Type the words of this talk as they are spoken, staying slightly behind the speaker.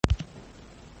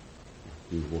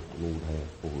see what the Lord has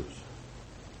for us.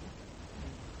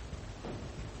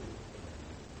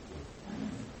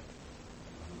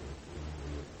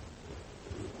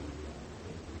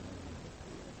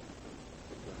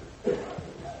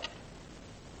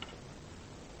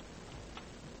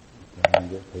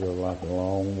 It feels like a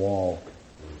long walk.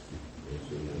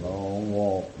 Long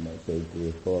walk from that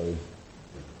sacred place.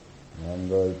 And I'm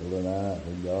grateful tonight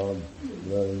for God's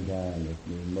loving kindness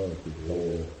and His mercy for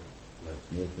us.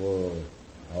 This world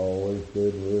always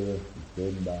stood with us and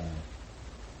stood by us.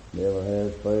 Never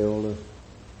has failed us.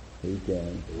 He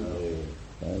can.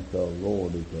 Thank the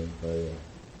Lord He can't fail.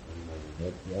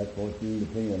 That's what you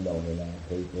depend on tonight,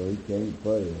 people. He can't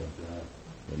fail.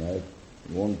 And that's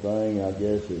one thing I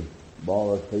guess is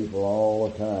bothers people all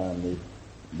the time.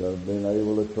 They've been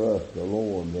able to trust the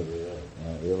Lord, but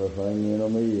everything in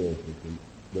them is.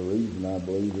 The reason I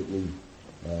believe that we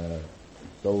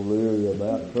so leery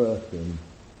about trusting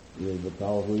is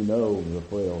because we know the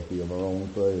frailty of our own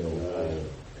selves.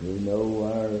 We know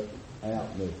our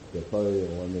aptness to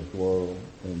fail in this world,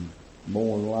 and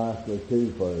more than likely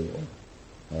to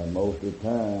fail most of the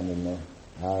time. And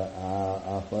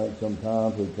I think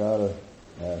sometimes we try to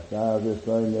size this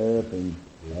thing up and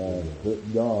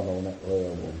put God on that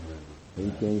level. He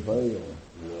can't fail.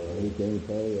 He can't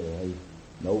fail. There's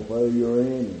no failure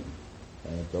in Him.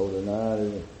 And so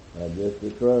tonight, just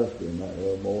to trust Him. That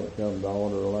little boy that come to the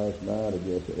altar last night, I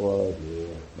guess it was.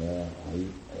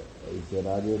 He said,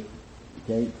 I just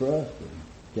can't trust Him.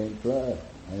 Can't trust.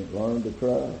 I ain't learned to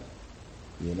trust.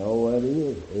 You know what it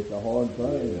is? It's a hard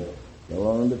thing to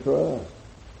learn to trust.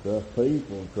 Trust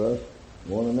people, trust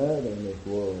one another in this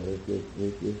world.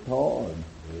 It's hard.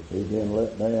 We've been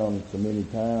let down so many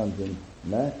times in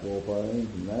natural things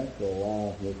and natural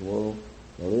life in this world.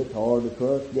 So it's hard to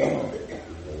trust God.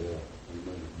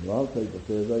 A lot of people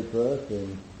say they trust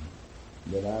Him,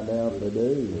 but I doubt they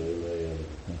do.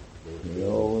 You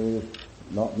know,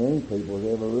 not many people have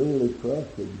ever really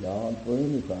trusted God for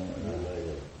anything.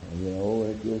 You know,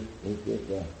 it's just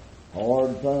a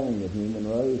hard thing. The human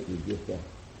race is just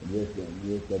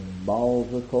a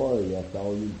balls of clay. That's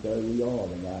all you say we are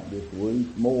tonight. Just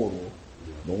weak mortals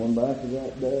going back to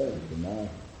that dust. And I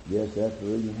guess that's the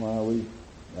reason why we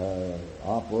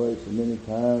operate so many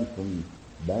times from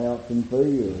doubts and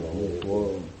fears in this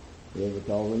world. Is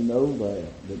because we know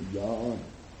that God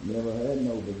never had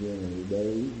no beginning of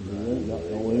days. He ain't got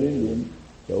no ending.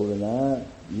 So tonight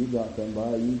you got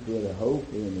somebody you put a hope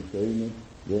in this evening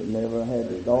that never had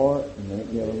to start and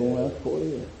ain't never going to have to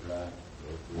quit.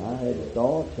 I had to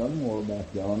start somewhere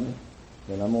back yonder,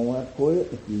 and I'm going to have to quit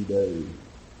in a few days.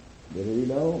 But He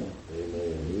don't.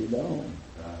 He don't.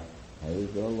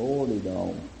 Praise the Lord, He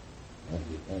don't.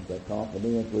 That's the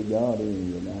confidence we got in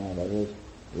you tonight. I just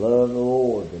love the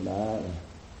Lord tonight.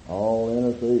 All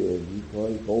in us is. You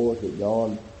pray for us that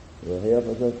God will help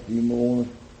us a few more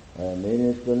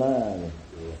minutes tonight.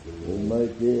 We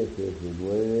make this is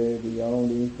way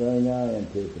beyond anything I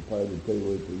anticipated 2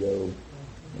 weeks ago.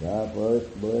 And I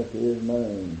bless His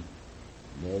name.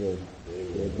 Brother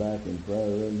get back in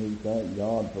prayer and he thanked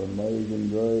God for amazing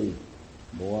grace.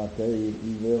 Boy, I tell you, if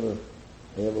you've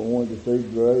ever wanted to see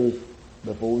grace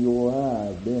before your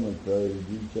eyes demonstrated,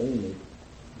 you've seen it.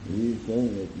 You've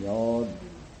seen it. God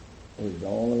is the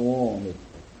only one that's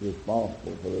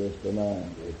responsible for this tonight.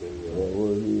 That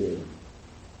we're here.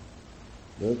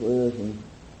 Look with us in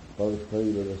 1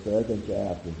 Peter, the 2nd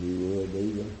chapter, if you would,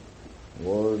 these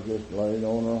words just laid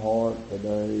on our heart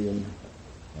today, and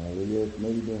we just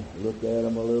need to look at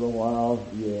them a little while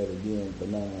yet again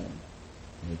tonight.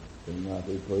 It might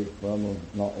be preached from them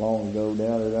not long ago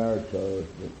down at our church,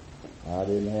 but I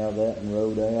didn't have that and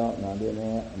wrote out, and I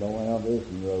don't have this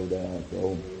and wrote out.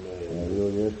 So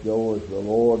we'll just go as the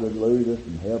Lord would lead us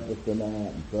and help us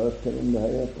tonight, and trust Him to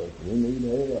help us. We need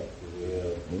help.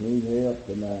 We need help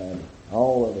tonight.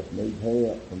 All of us need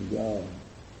help from God.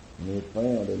 And it's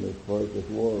found in this precious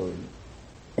word.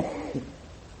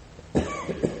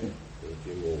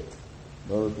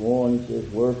 Verse 1 says,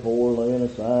 wherefore laying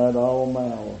aside all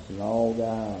malice and all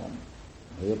guile,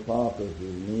 hypocrisy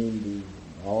and envy,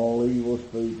 all evil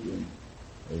speaking,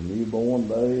 as newborn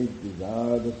babes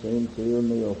desire the sincere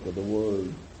milk of the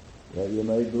word, that you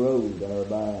may grow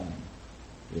thereby.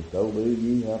 If so be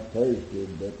ye have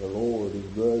tasted that the Lord is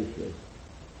gracious,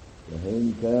 to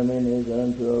whom coming is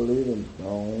unto a living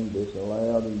stone,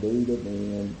 disallowed indeed of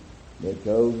men, but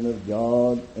chosen of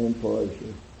God and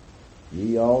precious.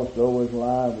 Ye also as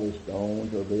lively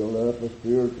stones are built up a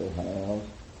spiritual house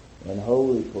and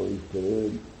holy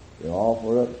priesthood, to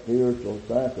offer up spiritual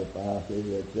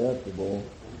sacrifices acceptable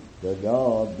to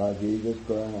God by Jesus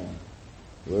Christ.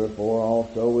 Wherefore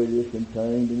also it is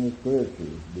contained in the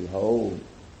Scriptures, Behold,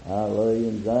 I lay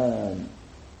in Zion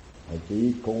a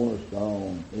chief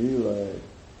cornerstone, elect,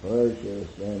 precious,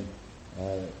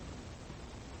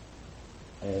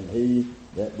 and he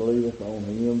that believeth on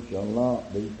him shall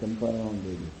not be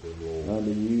confounded.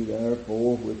 Unto you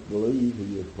therefore which believe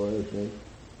he is precious,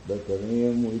 but to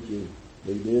them which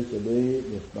be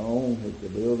disobedient, the stone which the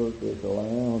builder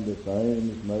disallowed, the same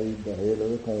is made the head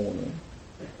of the corner.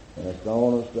 And a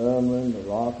stone of stumbling, the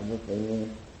rock of offense,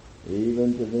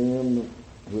 even to them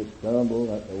which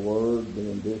stumble at the word,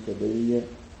 being disobedient,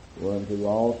 whereunto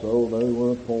also they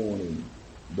were appointed.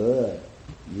 But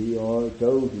ye are a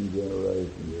chosen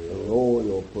generation, a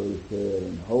royal priesthood,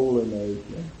 and holy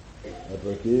nation, a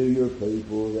peculiar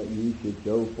people, that ye should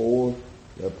show forth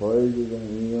the praises of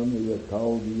him who hath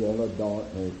called you out of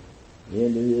darkness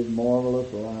into his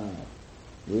marvelous light,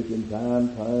 which in time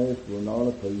past were not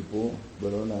a people,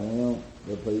 but are now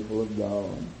the people of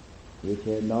God, which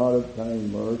had not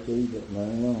obtained mercy, but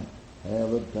now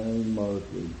have obtained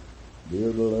mercy.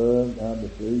 Dear beloved, I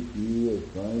beseech you as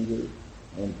strangers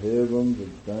and pilgrims,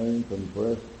 abstain from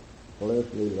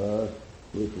fleshly lust,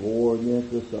 which war against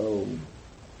the soul,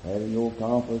 having your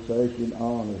conversation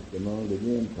honest among the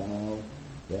Gentiles,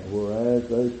 that whereas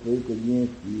they speak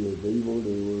against you as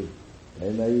evildoers,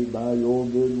 they may by your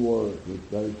good works, which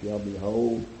they shall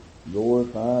behold,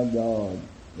 glorify God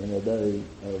in a day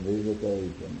of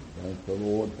visitation. Thank the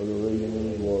Lord for the reading of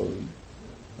his word.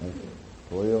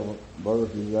 12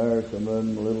 verses there, some of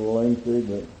them a little lengthy,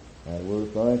 but we're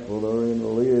thankful they're in the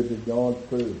lids of God's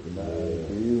truth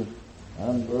tonight.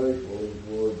 I'm grateful for his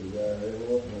words today. Every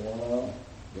once in a while,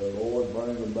 the Lord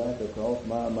brings them back across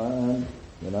my mind,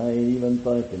 and I ain't even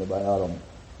thinking about them.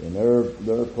 And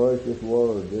they're precious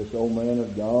words. This old man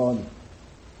of God,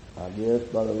 I guess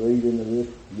by the reading of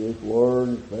this word,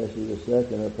 especially the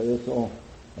second epistle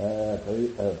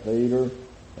of Peter,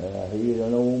 he is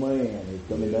an old man. He's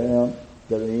coming down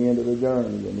to the end of the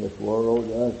journey in this world,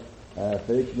 just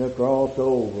fixing to cross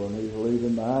over, and he's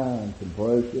leaving behind some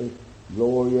precious,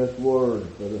 glorious words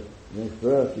for the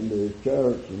instruction to his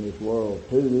church in this world,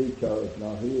 to the church,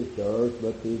 not his church,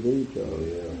 but to the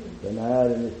church. Tonight,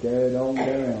 and it's carried on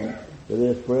down to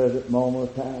this present moment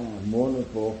of time.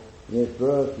 Wonderful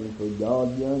instruction for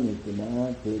God's youngins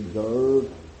tonight to observe,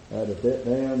 to sit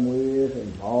down with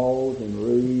and pause and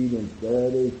read and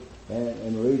study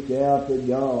and reach out to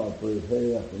God for his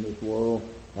help in this world,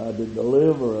 to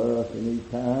deliver us in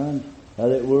these times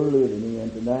that we're living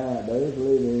in tonight. They're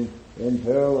living in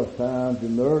perilous times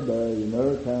in their day, in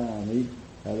their time. Each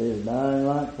is dying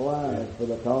like flies for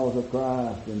the cause of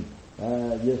Christ, and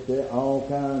just all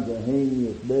kinds of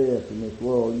heinous deaths in this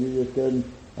world. You just couldn't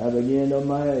begin to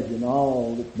imagine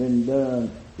all that's been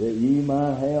done that ye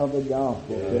might have the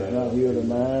gospel sitting out here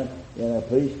tonight in a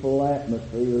peaceful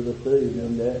atmosphere this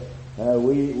evening that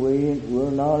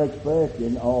we're not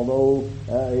expecting, although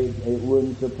it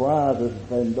wouldn't surprise us if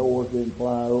them doors didn't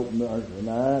fly open there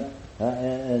tonight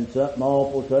and something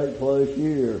awful take place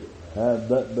here.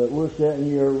 But we're sitting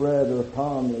here rather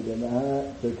calmly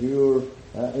tonight, secure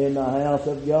in the house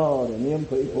of God. And them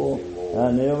people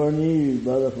I never knew,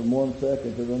 brother, from one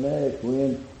second to the next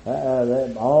when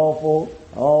that awful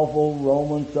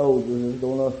Roman soldiers is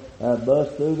going to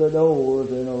bust through the doors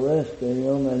and arrest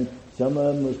them, and some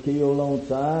of them was killed on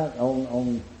sight,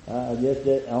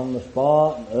 on the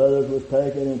spot, and others was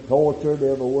taken and tortured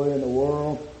everywhere in the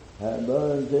world.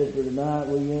 Brother and sister, tonight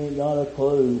we ain't got a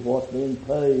clue what's been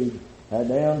paid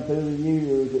down through the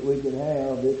years that we could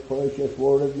have this precious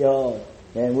Word of God.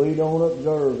 And we don't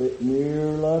observe it near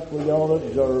like we ought to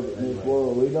observe it in this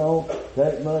world. We don't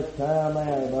take much time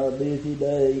out of our busy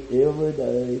day, every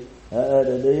day,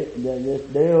 to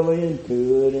just delve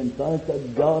into it and thank the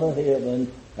God of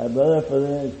heaven, brother, for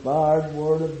the inspired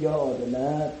Word of God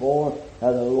tonight, for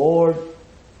the Lord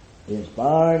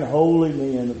inspiring holy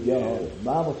men of God. The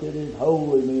Bible said it's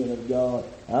holy men of God.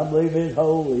 I believe it's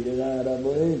holy tonight. I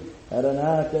believe that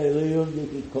tonight they live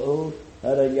just as close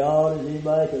to God as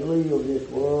anybody can live in this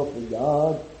world for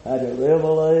God, to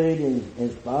revelate and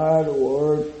inspire the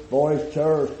Word for His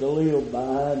church to live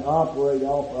by and operate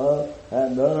off of,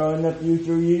 and brother, in the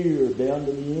future years, down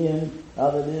to the end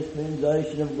of the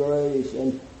dispensation of grace.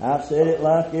 And I've said it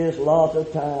like this lots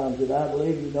of times, that I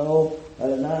believe,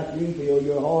 tonight you feel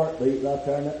your heartbeat like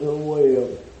turning that little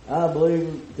wheel. I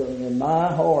believe in my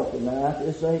heart tonight,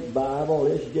 this ain't Bible,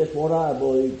 this is just what I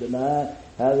believe tonight,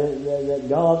 that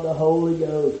God the Holy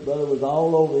Ghost, brother, was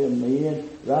all over them men,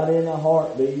 right in the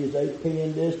heartbeat as they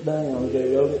pinned this down, as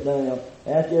they wrote it down.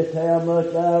 That's just how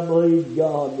much I believe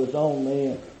God was on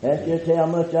them. That's just how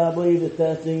much I believe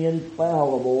that's the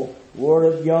infallible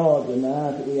Word of God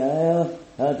tonight that we have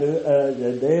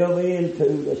to delve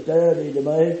into, to study, to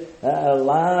make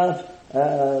life's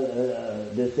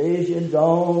decisions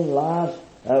on, life's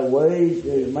ways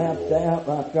mapped out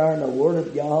right there in the Word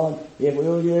of God, if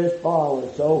we'll just follow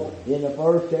it. So, in the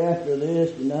first chapter of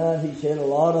this tonight, he said a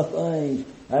lot of things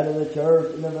out of the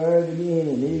church in the very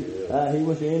beginning. He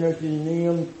was interested in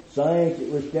them saints that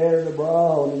were scattered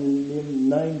abroad, and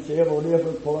named several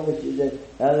different places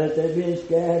that they've been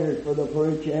scattered for the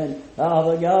preaching of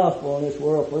the gospel in this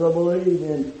world, for the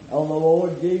believing on the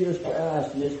Lord Jesus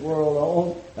Christ in this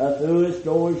world. On through his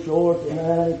story short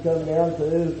tonight, it come down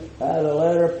to the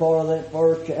latter part of that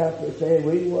first chapter, said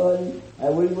we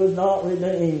was not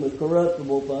redeemed with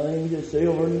corruptible things, as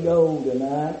silver and gold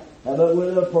tonight, but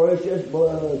with the precious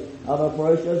blood of a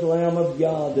precious Lamb of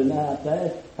God tonight.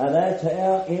 That's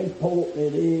how important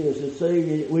it is to see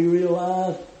that we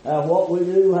realize what we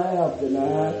do have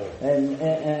tonight,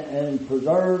 and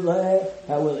preserve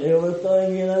that with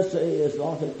everything in us. Is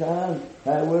lots of times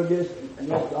we're just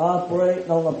operating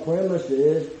on the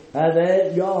premises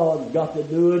that God's got to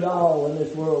do it all in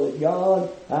this world. That God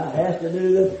has to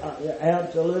do the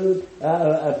absolute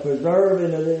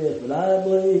preserving of this. But I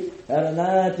believe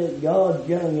tonight that God's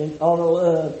young and ought to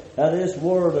love this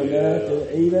word enough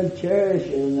to even cherish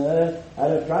it enough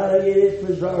to try to get it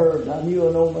preserved. I knew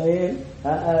an old man.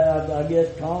 I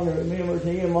guess Connie remembers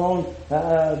him on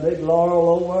Big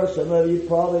Laurel over. Some of you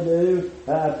probably do.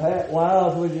 Pat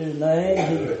Wiles was his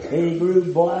name. He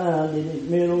grew blind in his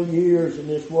middle years in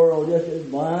this world, just as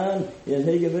blind as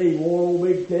he could be. He wore old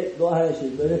big thick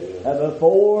glasses. But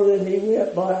before that he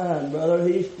went blind, brother,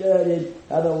 he studied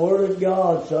the Word of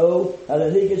God so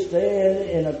that he could stand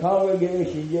in a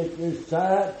congregation, just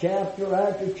recite chapter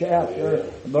after chapter,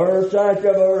 verse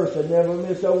after verse, and never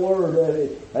miss a word of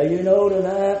it. You know,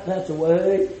 tonight, that's the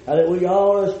way that we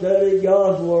ought to study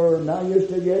God's Word. And I used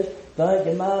to just think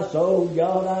in my soul,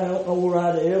 God, I don't know where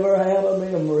I'd ever have a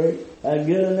memory good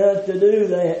enough to do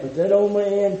that. But that old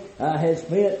man had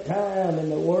spent time in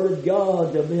the Word of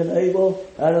God to have been able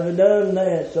to have done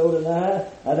that. So tonight,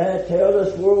 that tells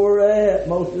us where we're at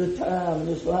most of the time in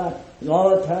this life. A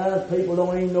lot of times people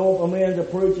don't even know if a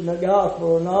man's preaching the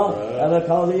gospel or not,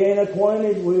 because he ain't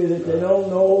acquainted with it. They don't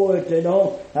know it. They've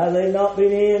not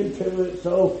been into it.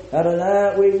 So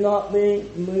tonight we've not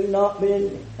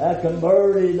been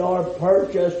converted or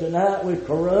purchased tonight with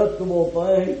corruptible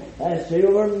things as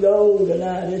silver and gold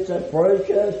tonight. It's a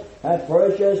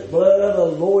precious blood of the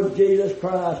Lord Jesus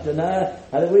Christ tonight,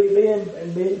 that we've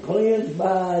been cleansed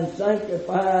by and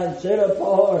sanctified and set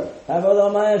apart for the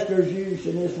Master's use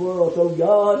in this world. So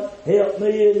God help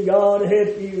me and God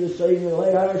help you this evening.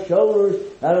 Lay our shoulders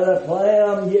out of the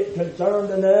plow and get concerned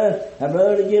enough, and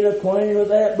brother, to get acquainted with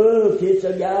that book. It's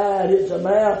a guide, it's a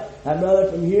map, and brother,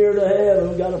 from here to heaven.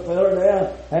 We've got a fellow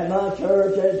down at my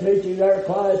church that teaches our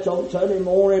class on Sunday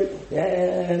morning,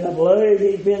 and I believe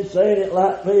he's been saying it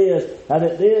like this, and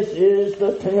that this is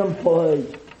the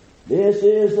template. This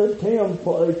is the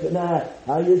template tonight.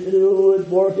 I used to do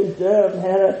woodwork and stuff, and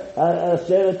had a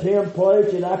set of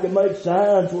templates that I could make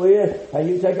signs with. And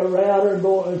you take a router and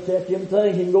go and set them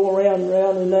things and go around and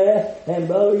around in there. And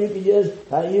brother, you could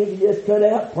just cut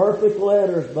out perfect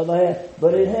letters by that.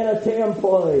 But it had a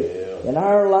template. In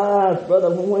our lives, brother,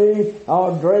 when we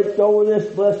are draped over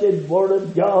this blessed Word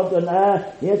of God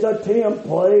tonight, it's a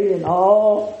template in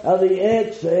all of the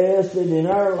excess that in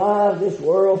our lives, this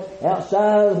world,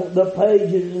 outside the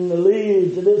pages and the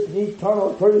leaves of this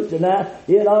eternal truth tonight,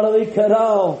 it ought to be cut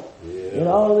off. It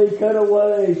ought to be cut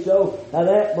away. So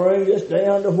that brings us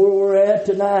down to where we're at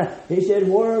tonight. He said,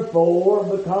 wherefore,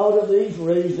 because of these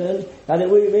reasons, that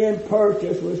we've been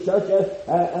purchased with such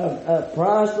a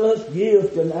priceless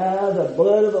gift tonight, the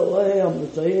blood of the Lamb, you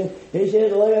see. He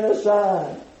said, laying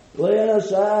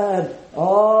aside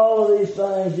all of these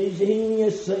things, these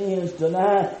heinous sins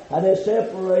tonight, and they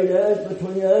separate us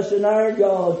between us and our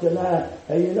God tonight.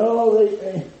 And you know,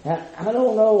 I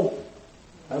don't know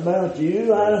about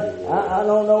you. I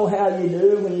don't know how you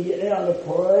do when you get down to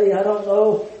pray. I don't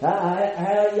know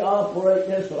how you operate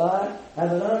this life.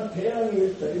 But I'm telling you,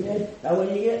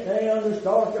 when you get down and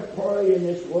start to pray in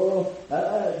this world,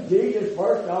 Jesus,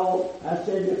 first of all, I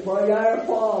said to pray, Our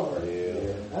Father.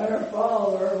 Our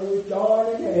Father, which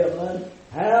art in heaven,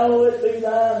 hallowed be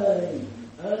thy name.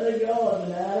 Unto God,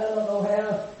 and I don't know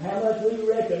how much we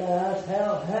recognize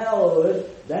how hallowed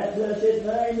that blessed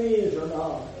name is or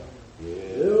not.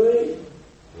 Do we?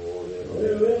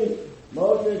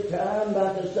 Most of the time,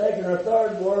 about the second or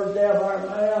third words out of our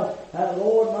mouth,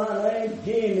 Lord, my name's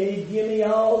Jimmy. Give me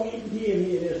all you can give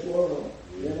me in this world.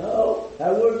 You know,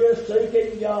 and we're just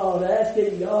seeking God,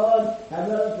 asking God,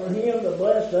 for Him to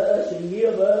bless us and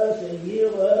give us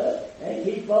and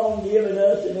keep on giving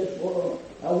us in this world.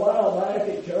 A while back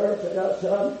at church, I got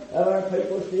some of our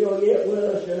people still yet with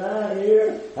us tonight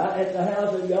here at the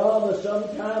house of God. But some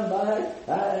time back,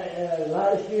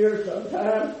 last year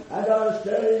sometime, I got a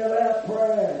study about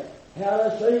prayer. How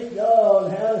to seek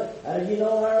God, how to get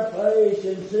on our face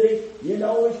and seek,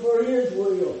 it's for His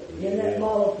will. In that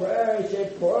model prayer, He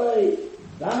said, pray,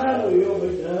 thy will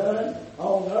be done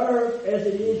on earth as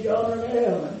it is yonder in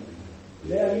heaven.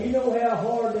 Now, you know how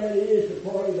hard that is to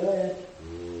pray that.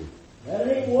 That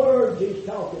ain't words He's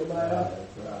talking about.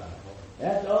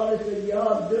 That's honestly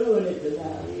God doing it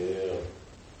tonight.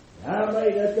 I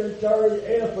made a concerted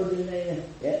effort in that,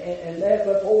 and that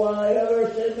before I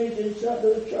ever said anything to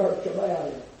the church about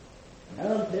it.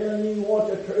 And I'm telling you what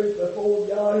the truth before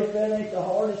God, if that ain't the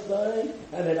hardest thing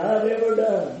that I've ever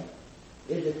done,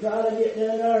 is to try to get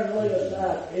down there and lay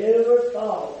aside every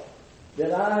thought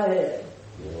that I had.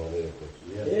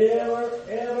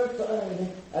 Everything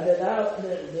that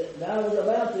I was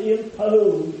about to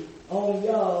impose on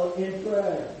God in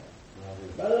prayer.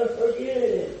 Brother, forget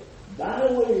it. Thy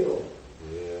will.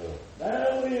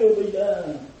 Thy will be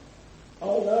done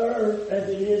on earth as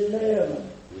it is in heaven.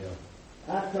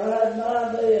 I tried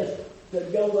my best to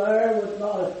go there with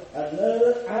not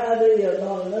another idea,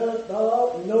 not another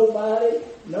thought, nobody,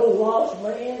 no lost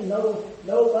man,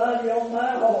 nobody on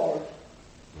my heart.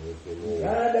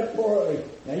 Tried to pray.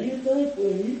 Now you think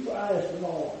when you try this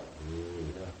tomorrow,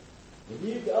 if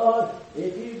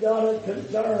you got a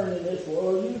concern in this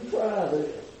world, you try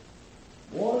this.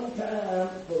 One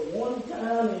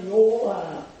time in your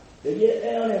life, to get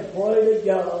down and pray to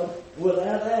God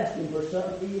without asking for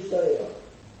something for yourself.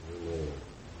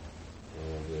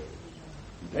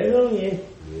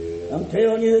 I'm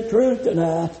telling you the truth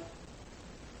tonight.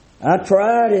 I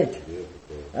tried it.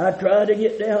 I tried to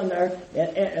get down there,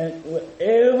 and with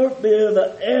every bit of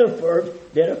the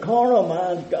effort that a carnal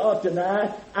mind's got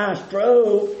tonight, I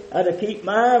strove to keep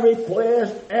my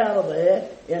request out of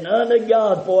that, and unto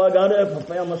God, before I got up, I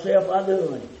found myself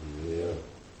doing it.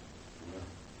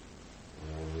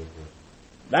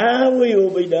 Thy will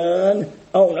be done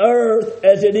on earth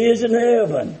as it is in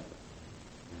heaven.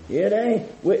 It ain't.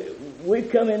 We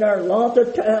come in our lot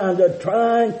of times of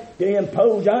trying to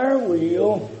impose our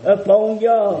will upon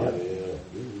God.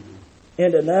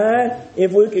 And tonight,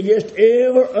 if we could just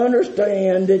ever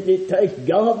understand that it takes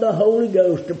God the Holy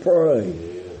Ghost to pray.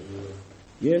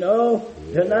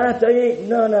 Tonight there ain't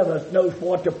none of us knows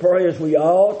what to pray as we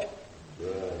ought.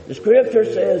 The Scripture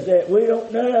says that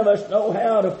none of us know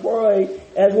how to pray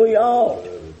as we ought,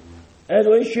 as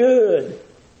we should.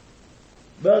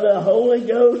 But the Holy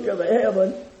Ghost of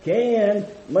heaven can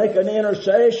make an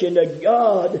intercession to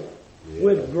God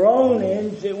with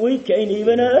groanings that we can't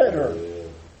even utter.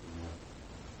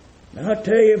 Now, I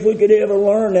tell you, if we could ever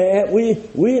learn that,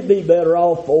 we'd be better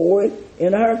off for it,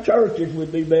 and our churches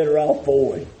would be better off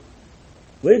for it.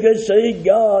 We could see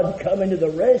God coming to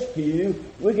the rescue.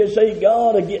 We could see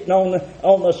God getting on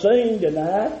the scene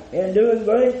tonight and doing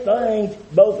great things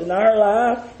both in our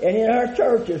life and in our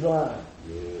church's life.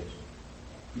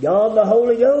 God, the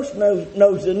Holy Ghost,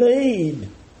 knows the need.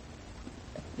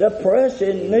 The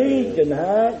pressing need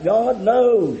tonight, God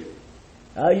knows.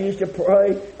 I used to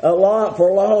pray a lot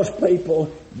for lost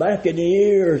people back in the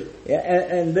years,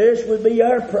 and this would be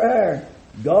our prayer.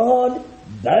 God,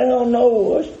 thou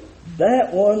knowest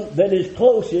that one that is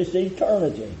closest to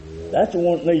eternity. That's the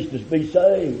one that needs to be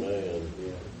saved.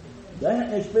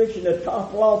 That is fixing to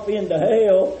topple off into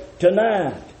hell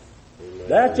tonight.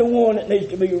 That's the one that needs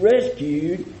to be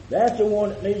rescued. That's the one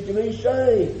that needs to be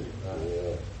saved.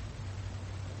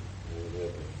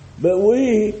 But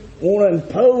we want to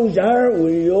impose our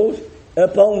wills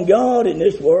upon God in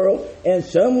this world, and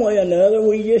some way or another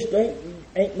we just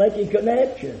ain't making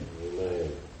connection.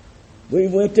 We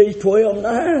went these 12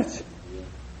 nights.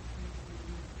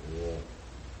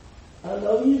 I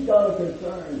know you've got a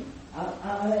concern.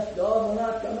 I asked God when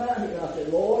I come out here, I said,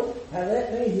 Lord,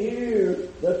 let me hear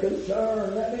the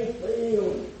concern. Let me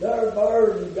feel their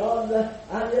burden. God,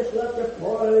 I just love to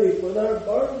pray for their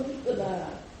burdens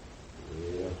tonight.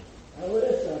 Now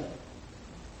listen,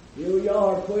 here we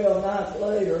are 12 nights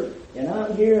later, and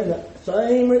I'm hearing the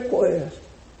same request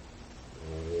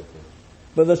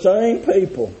for the same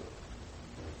people.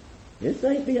 This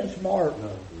ain't being smart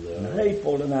and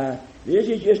hateful tonight. This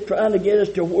is just trying to get us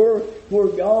to where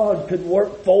God could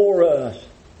work for us.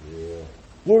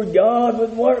 Where God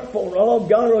would work for us. All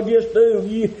God will just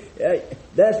do.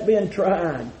 That's been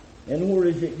tried. And where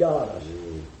has it got us?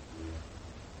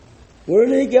 Where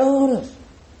did He got us?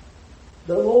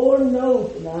 The Lord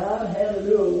knows tonight how to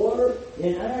do a work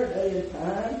in our day and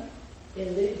time,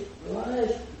 in this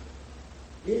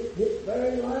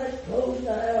very last closing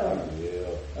hour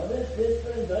of this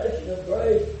dispensation of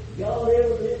grace. God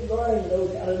ever didn't bring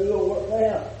those how to do a work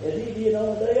now as He did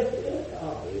on the day of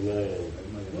Pentecost. Amen.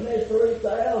 When there's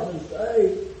 3,000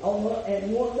 saved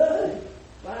in one day,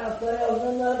 5,000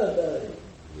 another day.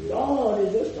 God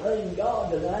is the same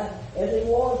God tonight as He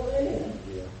was then.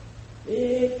 He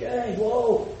ain't changed.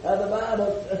 Whoa, the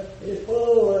Bible is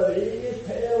full of it. It just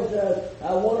tells us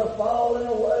what a falling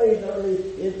away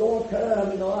is going to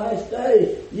come in the last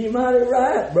day. You're mighty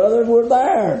right, brother. We're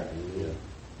there.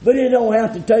 But it don't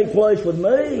have to take place with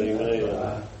me.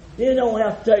 Amen. It don't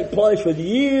have to take place with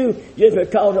you just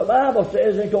because the Bible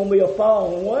says there's going to be a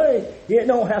falling away. It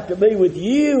don't have to be with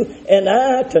you and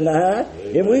I tonight.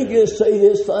 Amen. If we just see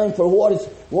this thing for what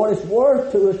it's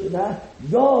worth to us tonight,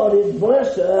 God has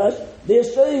blessed us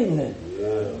this evening.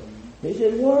 Yeah. He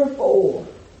said, wherefore?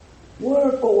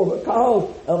 Wherefore? Because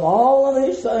of all of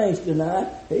these things tonight,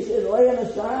 He said, laying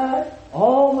aside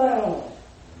all malice.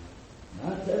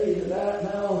 I tell you tonight,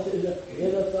 malice is a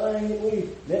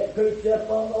thing that creeps up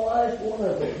on the last one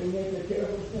of us. We need to be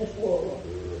careful in this world.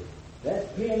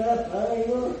 That's pent up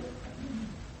anger.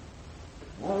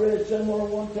 I read somewhere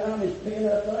one time it's pent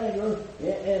up anger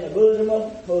in the bosom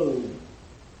of a fool.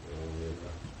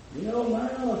 You know,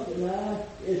 malice tonight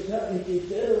is something you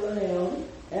sit around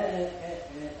and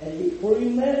you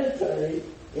premeditate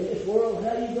in this world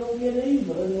how you going to get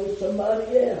even with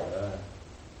somebody else.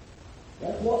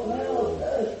 That's what malice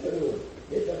does to us.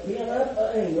 It's a pent-up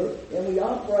anger, and we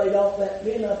operate off that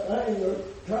pent-up anger,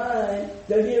 trying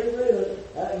to get rid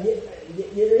of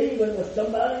get even with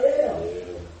somebody else.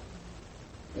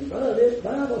 And brother, this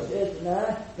Bible says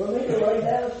tonight for me to lay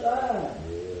that aside.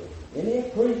 And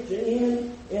it creeps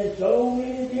in so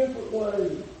many different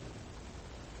ways.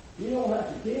 You don't have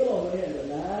to kill a man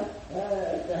tonight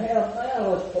to have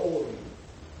malice for him.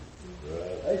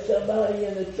 There's somebody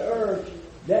in the church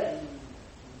that's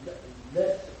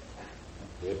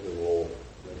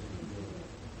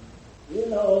you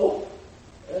know,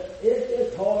 it's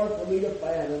just hard for me to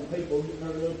fathom people getting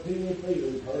their little puny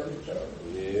feelings hurt in church.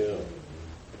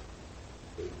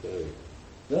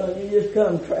 So you just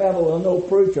come travel with no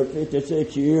preacher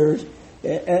 56 years,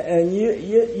 and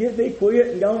you'd be quit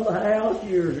and gone to the house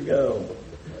years ago.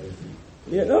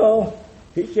 You know,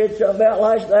 he said something about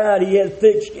last night. He had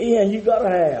thick skin. You got to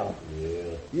have.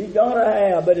 You got to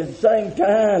have, but at the same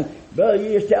time, brother,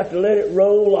 you just have to let it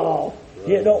roll off.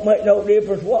 It don't make no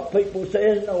difference what people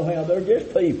says no how. They're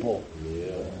just people.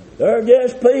 They're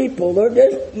just people. They're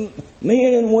just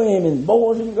men and women,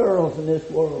 boys and girls in this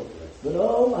world. But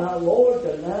oh my Lord,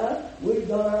 tonight we've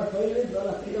got our feelings, got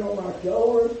our feet on our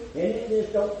shoulders, and it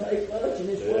just don't take much in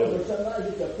this world for somebody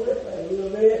just to flip that a little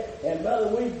bit. And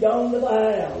brother, we've gone to the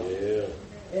house.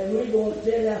 And we're going to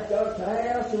sit out there at the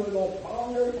house and we're going to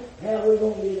ponder how we're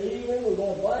going to get even. We're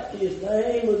going to blast His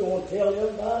name. We're going to tell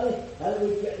everybody how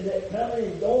that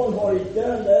coming and going, what He's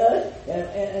done to us.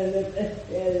 And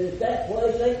that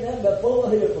place ain't nothing but full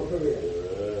of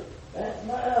hypocrites. That's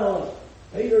malice.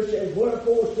 Peter says,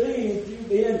 wherefore seeing that you've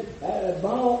been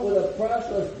bought with a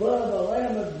priceless blood of the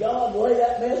Lamb of God, lay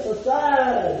that mess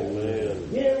aside.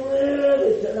 Amen. Get rid of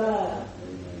it tonight.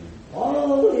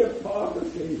 All the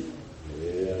hypocrisy.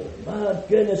 My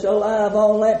goodness alive,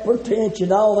 all that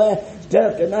pretension, all that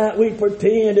stuff tonight we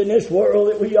pretend in this world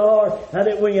that we are and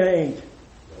that we ain't.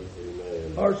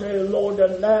 Or say, Lord,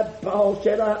 tonight Paul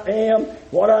said, I am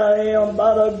what I am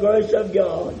by the grace of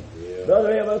God.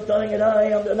 Brother, everything that I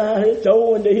am tonight, it's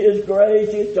owing to His grace.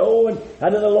 It's owing to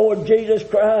the Lord Jesus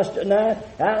Christ tonight.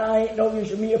 I ain't no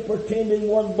use of me pretending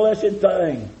one blessed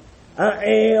thing. I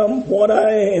am what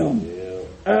I am.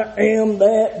 I am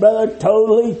that, brother,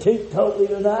 totally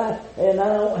tonight, and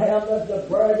I don't have nothing to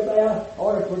brag about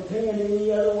or to pretend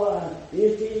any other way.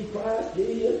 It's in Christ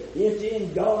Jesus. It's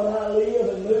in God I live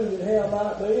and move and have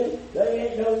my being. There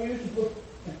ain't no use to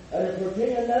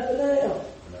pretend nothing else.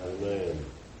 Amen.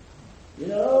 You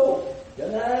know,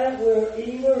 tonight we're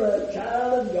either a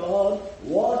child of God,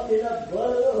 washed in the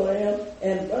blood of the Lamb,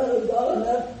 and brother, got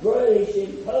enough grace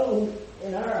imposed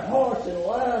in our hearts and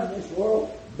lives in this world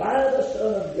by the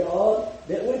Son of God,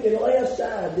 that we can lay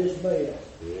aside this mess.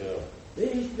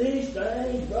 These things,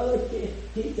 brother,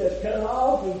 keep us cut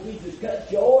off and keep us cut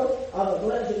short of the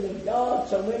blessing of God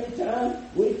so many times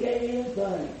we can't even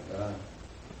think.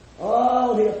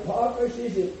 All the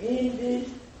hypocrisies and envies,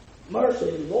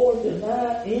 mercy, Lord,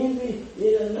 tonight, envy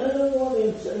is another one of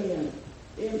them sins.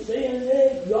 Them sins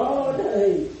that God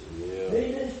hates.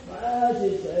 He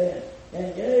despises that.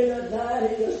 And yet at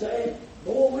night He was saying,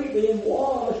 boy, we've been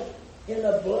washed in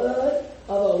the blood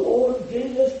of the Lord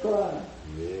Jesus Christ.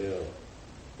 Yeah.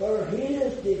 For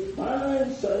His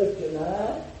divine sake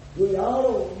tonight, we ought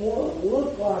to want to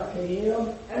look like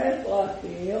Him, act like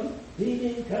Him. He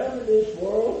didn't come to this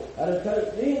world to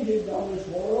take vengeance on this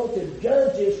world, to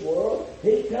judge this world.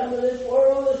 He come to this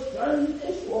world to save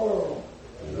this world.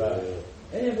 Right.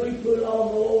 And if we put on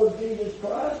the Lord Jesus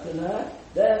Christ tonight,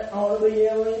 that ought to be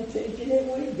every intention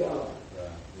that we've got.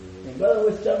 And brother,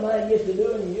 if somebody gets to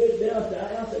doing and you're down at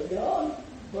the house of God,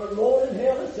 for Lord in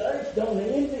heaven's sakes, don't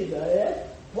envy that.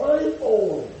 Pray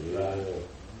for it. Right.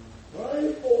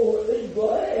 Pray for it. Be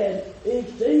glad,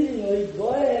 exceedingly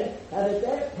glad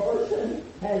that person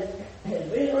has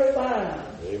been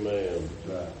revived. Amen.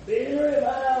 Right. Been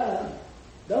revived.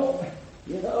 Don't,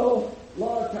 a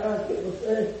lot of times people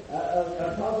say,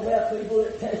 I talk about people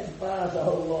that testifies a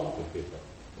whole lot.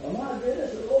 Well, my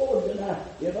goodness, the Lord tonight,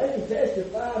 if they can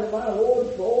testify to my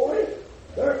Lord's glory,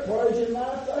 they're praising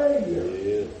my Savior.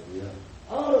 Yeah.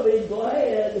 I ought to be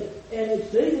glad and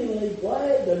exceedingly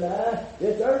glad tonight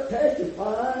that they're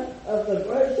testifying of the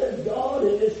grace of God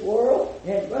in this world.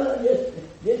 And brother,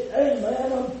 just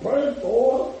amen, I'm praying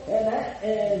for them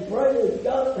and pray that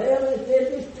God of heaven that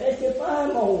they just testify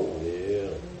more. Yeah.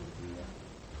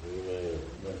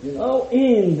 Amen.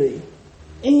 Envy.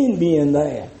 Envying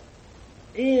that.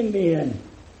 Envying.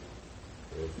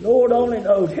 Lord only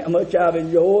knows how much I've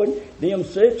enjoyed them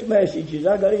 6 messages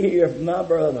I got to hear from my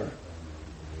brother.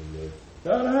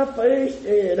 Son, I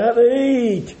feasted, I've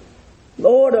eat.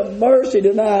 Lord of mercy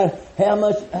tonight, how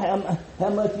much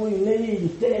we need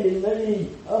and stand in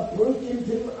need of preaching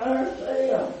to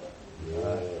ourselves.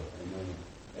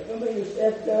 They're going to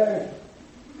sit there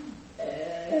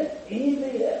and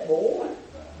envy that boy.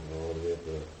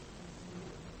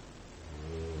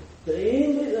 To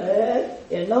envy that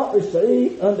and not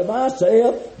receive unto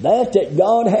myself that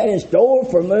God had in store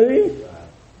for me.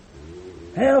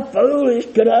 How foolish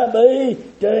could I be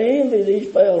to envy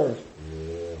these fellas?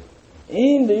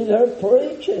 Envy their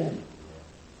preaching.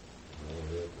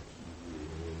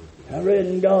 I read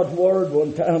in God's Word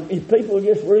one time, if people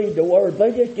just read the Word,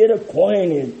 they just get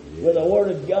acquainted with the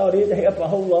Word of God, it'd help a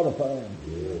whole lot of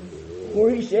things.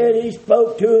 Where He said He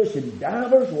spoke to us in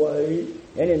divers ways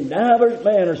and in divers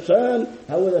manners, some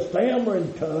with a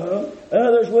stammering tongue,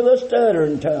 others with a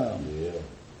stuttering tongue.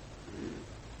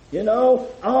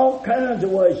 All kinds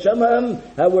of ways. Some of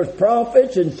them were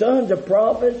prophets and sons of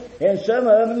prophets, and some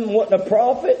of them wasn't a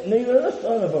prophet, neither the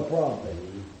son of a prophet.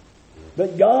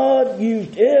 But God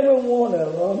used every one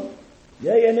of them,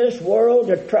 in this world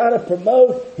to try to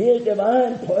promote His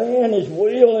divine plan, His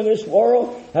will in this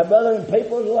world, brother, in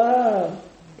people's lives.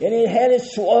 And it had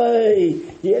its sway.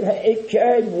 It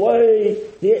carried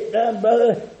weight.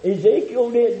 Brother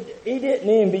Ezekiel didn't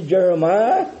envy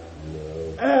Jeremiah.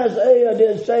 Isaiah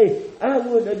did say, I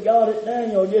would have got it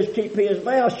Daniel just keep his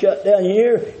mouth shut down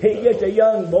here. He's just a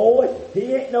young boy.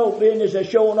 He ain't no business of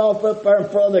showing off up there in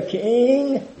front of the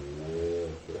king.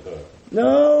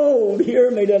 No, hear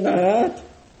me tonight.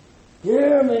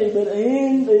 Hear me, but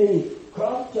envy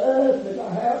crops up in the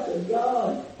house of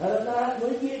God. And tonight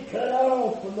we get cut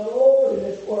off from the Lord in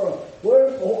this world.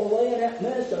 Wherefore, laying that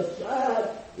mess aside,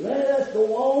 let us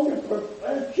go on to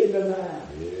perfection tonight.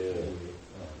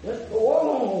 Let's go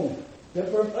on to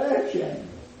perfection.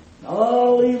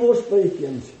 All evil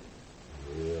speakings.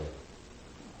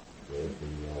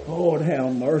 Lord,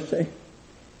 have mercy.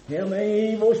 How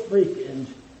many evil speakings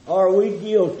are we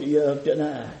guilty of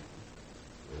tonight?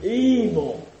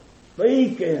 Evil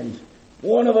speakings,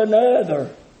 one of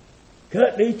another,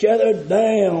 cutting each other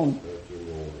down.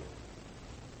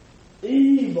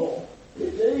 Evil.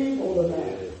 It's evil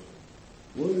tonight.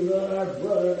 We run our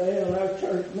brother down, our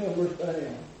church members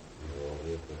down.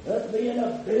 Let's be in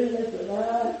a business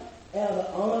tonight out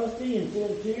of honesty and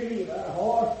sincerity of our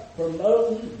heart,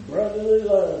 promoting brotherly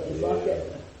love. Just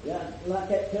like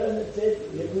that cousin said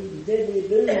that we said we'd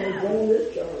do when we joined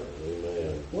this church.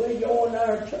 Amen. We joined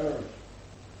our church.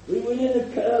 We went in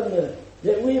a covenant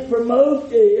that we promote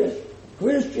this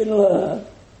Christian love,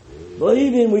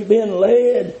 believing we've been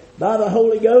led by the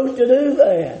Holy Ghost to do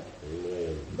that.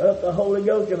 But the Holy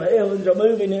Ghost of heavens are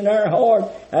moving in our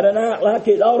heart at a night like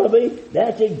it ought to be.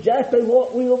 That's exactly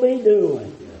what we'll be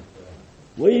doing.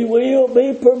 We will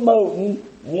be promoting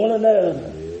one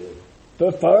another.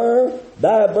 Prefer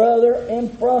thy brother in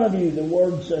front of you, the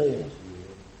Word says.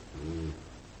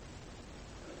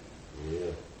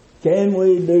 Can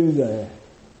we do that?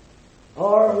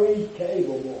 Are we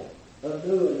capable of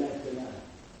doing that tonight?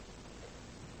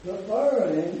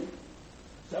 Preferring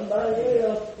somebody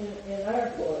else in our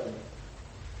place.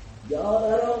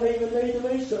 God, I don't even need to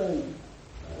be seen.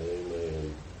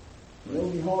 Amen. You know,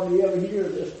 you hardly ever hear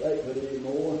this statement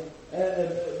anymore.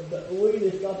 But we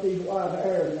that's got these white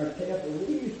hairs in our temple,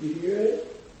 we used to hear it.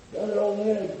 The other old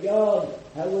man of God,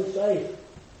 I would say,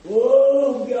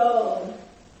 "Whoa, God,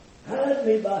 hide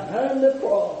me behind the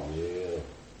cross.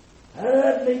 Yeah.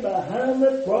 Hide me behind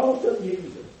the cross of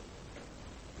Jesus."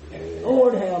 Yeah.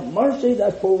 Lord, have mercy.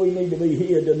 That's where we need to be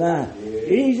here tonight. Yeah.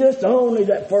 Jesus only,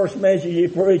 that first message he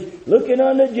preached. Looking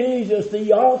unto Jesus,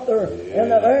 the author and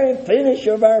the very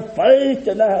finisher of our faith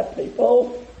tonight,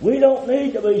 people. We don't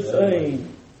need to be seen.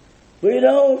 We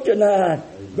don't tonight.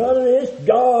 Brother, it's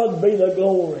God be the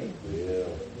glory. Yeah.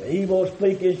 The evil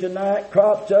speakers tonight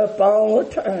crops up all the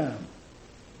time.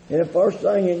 And the first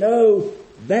thing you know,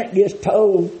 that gets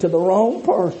told to the wrong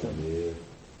person. Yeah.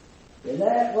 And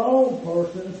that wrong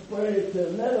person spread it to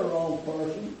another wrong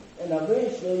person, and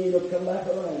eventually it'll come back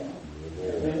around.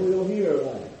 And we'll hear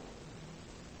that.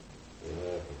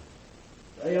 Yeah.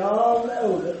 They all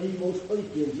know the evil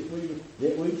speakings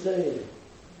that we said.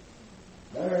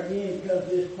 There again comes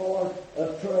this part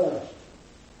of trust.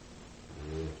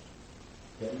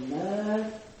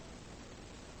 Tonight,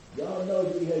 God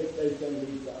knows we hate to say some of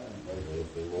these things.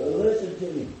 But listen to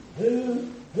me. Who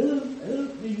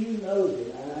do you know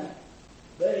tonight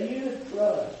that you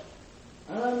trust?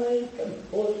 I mean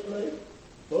completely,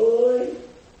 fully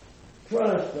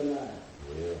trust tonight.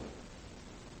 Yeah.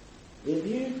 If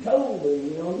you told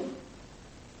them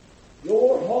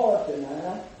your heart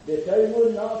tonight that they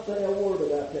would not say a word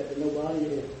about that to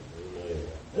nobody else. Amen.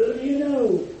 Who do you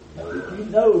know that you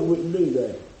know wouldn't do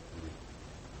that?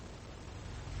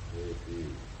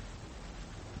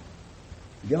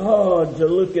 God's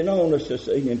looking on us this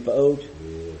evening, folks.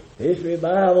 Yeah. This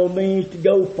revival means to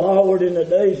go forward in the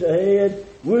days ahead.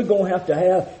 We're going to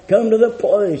have come to the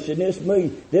place in this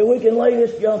meeting that we can lay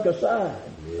this junk aside.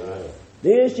 Yeah.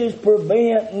 This is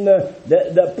preventing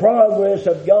the progress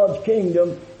of God's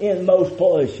kingdom in most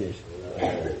places.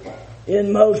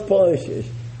 In most places.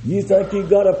 You think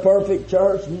you've got a perfect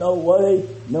church? No way,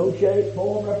 no shape,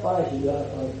 form, or fashion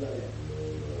out like that.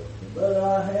 But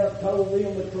I have told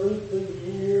them the truth through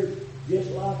the years, just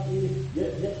like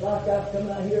I've come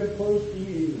out here and preached to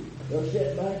you. They'll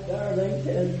sit back there, they can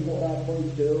tell you what I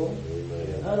preached to them.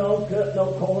 Amen. I don't cut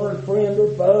no corners, friend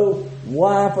or foe,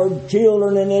 wife or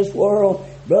children in this world.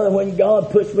 Brother, when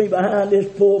God puts me behind this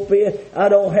pulpit, I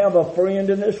don't have a friend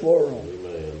in this world.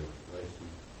 Amen.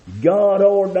 God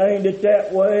ordained it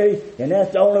that way, and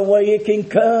that's the only way it can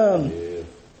come. Yeah.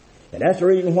 And that's the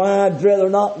reason why I'd rather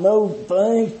not know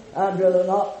things. I'd rather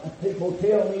not people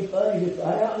tell me things that's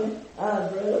happening.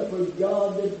 I'd rather for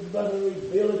God to brother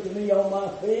reveal it to me on my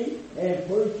feet and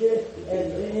preach it.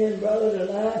 And then, brother,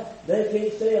 tonight, they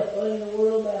can't say a thing in the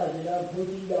world about it. I'm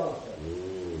preaching gospel.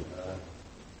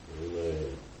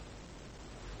 Amen.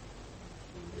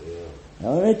 Yeah.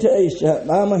 Now, let me tell you something.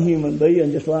 I'm a human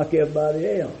being just like everybody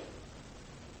else.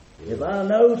 If I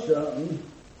know something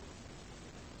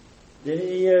that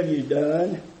any of you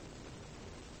done,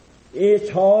 it's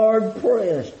hard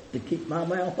pressed to keep my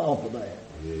mouth off of that.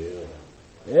 Yeah.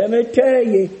 Let me tell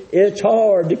you, it's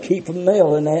hard to keep from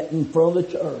nailing that in front of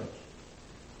the church.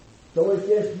 So it's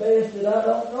just best that I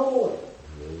don't know it.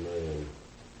 Amen.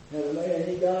 And a man,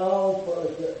 he got all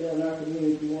fussed up down in our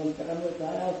community one time at the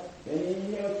house, and he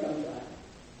never come back.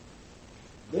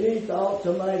 But he thought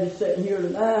somebody that's sitting here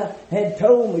tonight had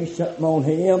told me something on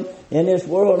him in this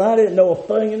world, and I didn't know a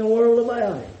thing in the world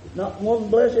about it. Not one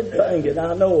blessed thing did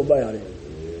I know about it.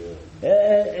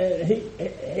 And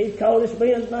he called this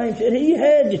man's name, said he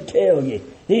had to tell you.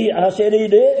 I said he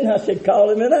didn't. I said call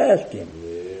him and ask him.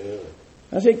 Yeah.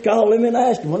 I said call him and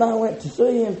ask him. When I went to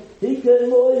see him, he couldn't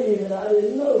believe it. I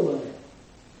didn't know that.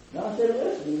 And I said,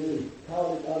 listen to me.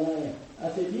 Call it by name. I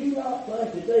said, you not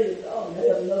think today that God in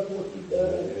heaven knows what you've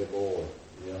done? Yeah, boy.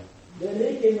 Yeah. Then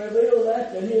he can reveal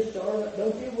that to his servant.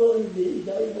 Don't you believe that he's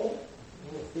able?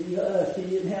 He hushed. He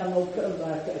didn't have no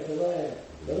comeback after that.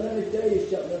 But let me tell you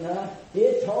something now.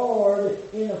 It's hard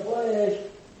in the flesh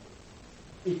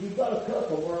if you've got a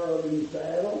couple world in your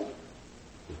saddle.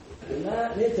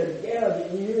 Tonight it's a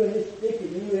gouging you and it's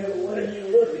sticking you everywhere you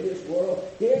look at this world.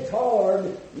 It's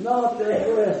hard not to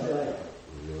address that.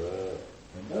 Right.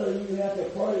 Brother, you have to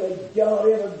pray that God,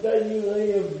 every day you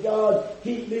live, God,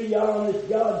 keep me honest.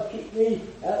 God, keep me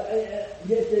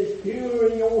just as pure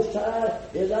in your sight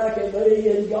as I can be.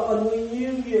 And God, when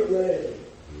you get ready,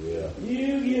 Yeah.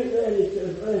 you get ready to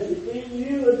address it, then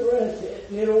you address it,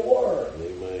 and it'll work.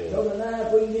 Amen. So tonight,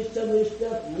 if we can get some of this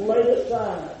stuff laid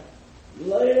aside,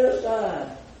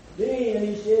 then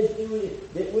he says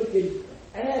that we can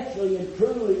actually and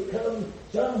truly come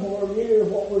somewhere near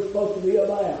what we're supposed to be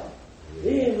about.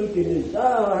 Then we can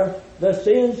desire the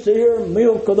sincere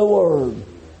milk of the Word.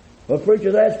 Well,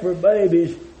 preacher, that's for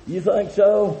babies. You think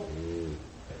so?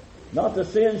 Not the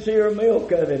sincere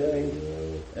milk of it,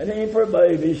 ain't. That ain't for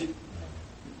babies.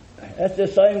 That's the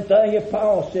same thing if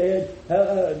Paul said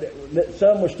that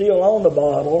some were still on the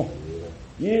bottle.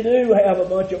 You do have a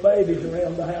bunch of babies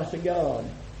around the house of God.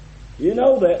 You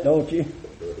know that, don't you?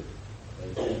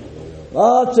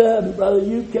 Lots of them, brother.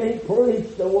 You can't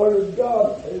preach the Word of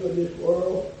God to this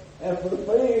world. And for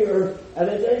fear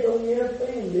that they're going to get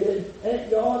offended at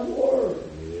God's Word.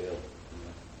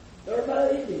 They're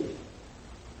babies.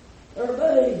 They're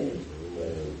babies.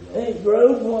 They ain't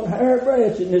growed one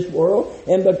hairbreadth in this world.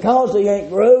 And because they ain't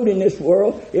growed in this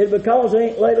world, it's because they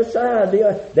ain't laid aside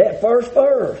that first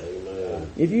verse.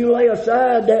 If you lay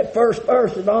aside that first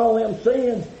verse and all them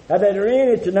sins that are in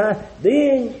it tonight,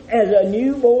 then as a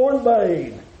newborn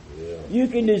babe, you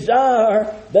can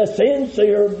desire the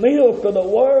sincere milk of the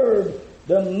Word,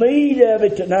 the meat of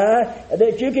it tonight,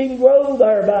 that you can grow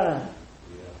thereby.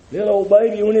 Little old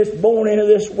baby, when it's born into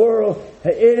this world,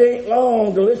 it ain't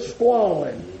long till it's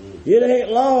squalling. It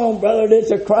ain't long, brother, that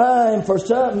it's a crying for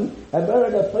something, and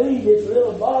brother, to feed this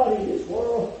little body, this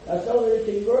world, so that it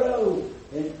can grow.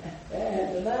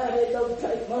 And tonight it don't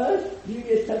take much. You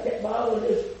just take that bottle and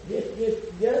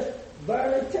just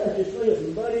barely touch its lips,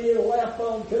 and buddy, it'll lap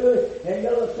onto it and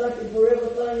go sucking for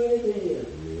everything it is.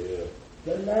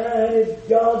 Tonight, if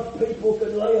God's people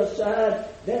could lay aside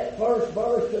that first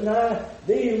verse tonight,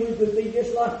 then we could be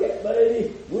just like that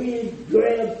baby. We'd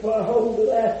grab for hold of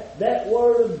that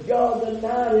Word of God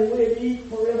tonight, and we'd eat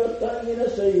for everything in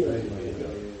us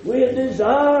is. We'd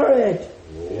desire it.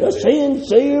 The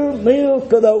sincere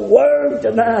milk of the Word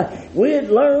tonight. We'd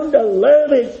learn to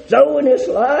love it so in this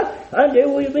life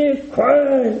until we've been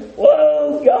crying,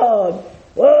 "Whoa, God!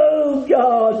 Whoa,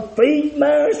 God! Feed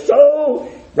my soul!"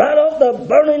 Right off the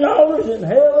burning altars in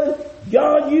heaven,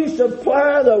 God, you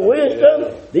supply the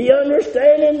wisdom, the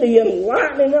understanding, the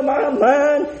enlightening of my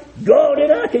mind. God,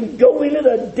 and I can go into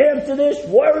the depth of this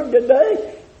Word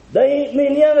today. They ain't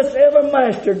many of us ever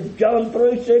mastered John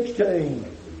 3:16.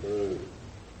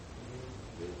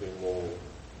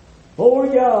 For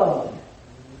God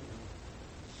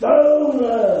so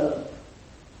loved.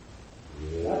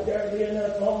 Not there to be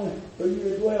enough long for you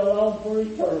to dwell on for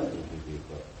eternity.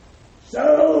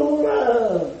 So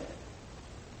loved.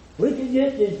 We can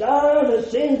just desire the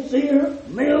sincere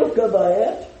milk of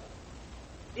that.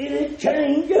 It'd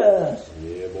change us.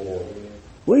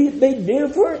 We'd be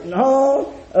different in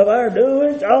all of our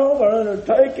doings, all of our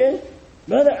undertakings.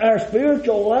 Brother, our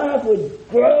spiritual life would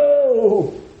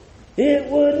grow. It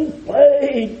wouldn't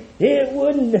fade. It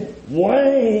wouldn't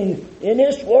wane. In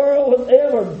this world with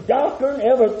every doctrine,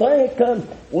 everything that comes,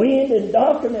 wind and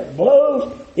doctrine that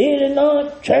blows, it did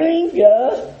not change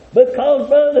us because,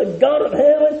 brother, the God of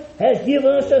heaven has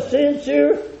given us a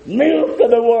sincere milk of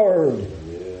the Word.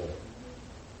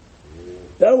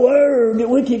 The Word that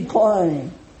we can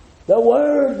claim. The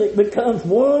Word that becomes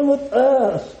one with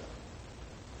us.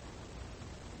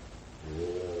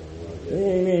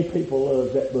 Ain't many people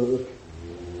love that book.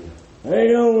 They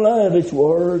don't love its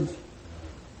words.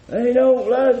 They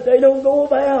don't go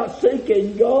about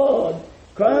seeking God,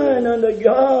 crying unto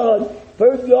God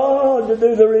for God to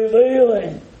do the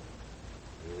revealing.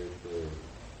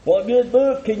 What good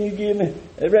book can you give me?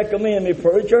 Recommend me,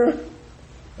 preacher?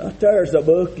 There's a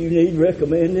book you need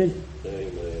recommended.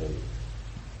 Amen.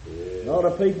 A lot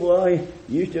of people I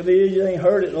used to visit ain't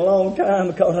heard it in a long time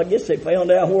because I guess they found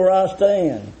out where I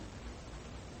stand.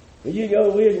 But you go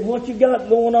visit, what you got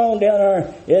going on down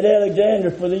there at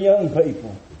Alexander for the young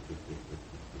people?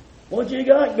 What you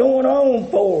got going on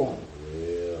for them?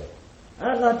 Yeah.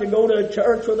 I'd like to go to a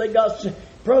church where they got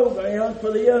programs for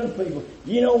the young people.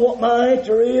 You know what my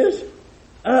answer is?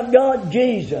 I've got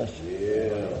Jesus.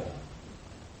 Yeah.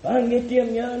 If I can get them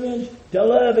youngins to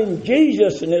loving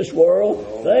Jesus in this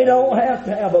world, they don't have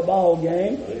to have a ball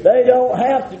game. They don't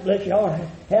have to let you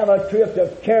have a trip to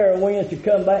Carowinds to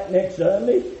come back next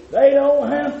Sunday. They don't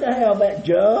have to have that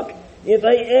junk. If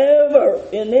they ever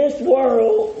in this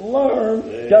world learn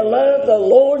to love the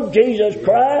Lord Jesus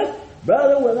Christ,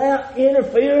 brother, without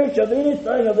interference of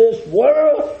anything of this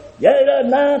world, get a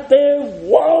night there,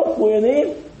 walk with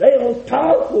Him. They'll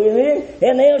talk with Him,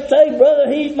 and they'll say,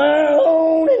 brother, He's my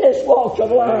own in this walk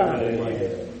of life.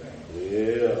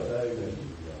 Yeah.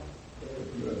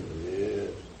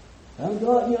 I've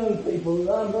got young people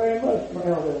that I'm very much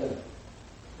proud of.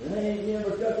 And they ain't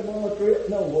never took them on a trip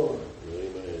nowhere.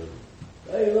 Amen.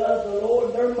 They love the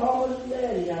Lord, their mamas and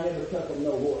daddy. I never took them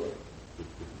nowhere.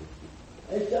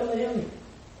 There's some of them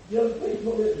young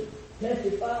people that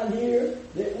testified here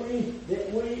that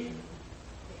we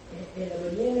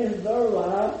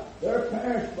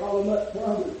them up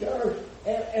from the church,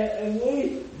 and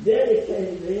we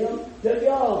dedicated them to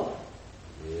God.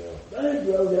 Yeah. They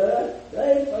growed up,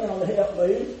 they found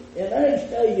helpmates, and they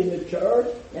stayed in the church,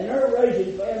 and they're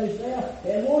raising families now.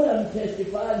 And one of them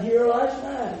testified here last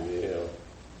night. Yeah.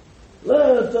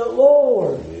 Love the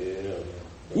Lord. Yeah.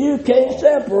 You can't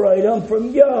separate them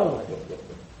from God.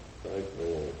 Thank the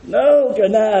Lord. No,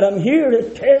 tonight I'm here to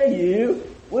tell you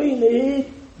we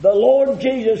need the Lord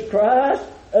Jesus Christ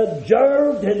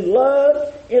observed and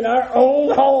loved in our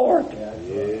own heart.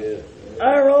 Yeah.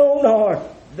 Our own heart.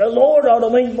 The Lord ought to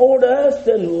mean more to us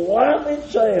than life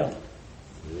itself.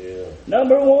 Yeah.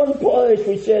 Number one place,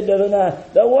 we said the other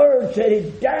night, the Word said He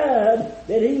died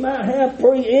that He might have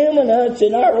preeminence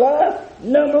in our life.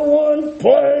 Number one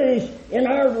place in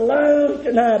our lives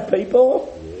tonight,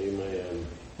 people. Amen.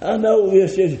 I know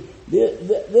this is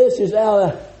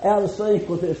out of sync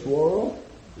with this world.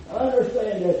 I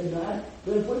understand that tonight.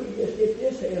 But if we could just get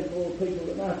this handful of people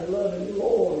tonight to loving the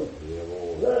Lord, Yeah,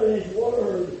 Lord. loving His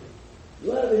Word,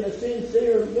 loving the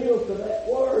sincere milk of that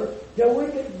Word, till we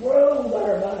could grow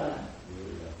thereby.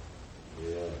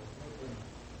 Yeah.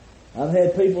 I've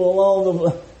had people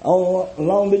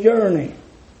along the journey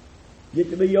get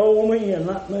to be old men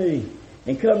like me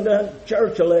and come to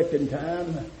church electing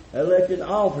time, electing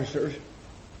officers,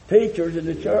 teachers in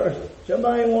the church.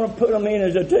 Somebody want to put them in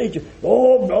as a teacher.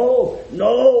 Oh,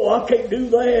 no, I can't do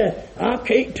that. I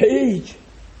can't teach.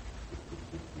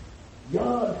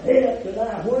 God help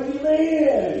tonight. Where do you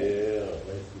live? Yeah.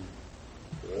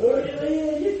 Where do you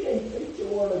live? You can't teach the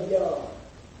Word of God.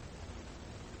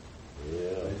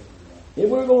 Yeah. If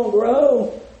we're going to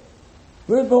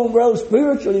grow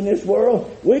spiritually in this world,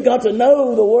 we got to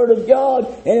know the Word of God,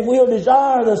 and if we'll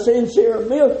desire the sincere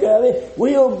milk of it,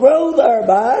 we'll grow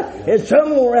thereby, and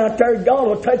somewhere out there, God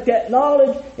will take that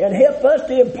knowledge and help us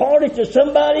to impart it to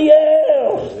somebody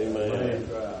else. Amen.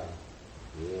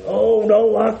 Oh,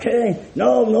 no, I can't.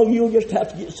 No, you'll just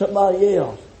have to get somebody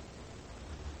else.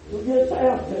 You'll just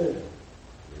have to.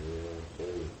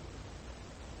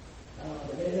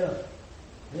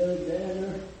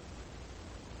 Alexander,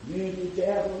 Unity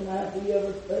Chapel, tonight, if we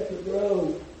ever expect to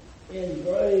grow in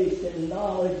grace and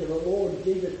knowledge of the Lord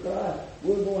Jesus Christ,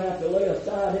 we're going to have to lay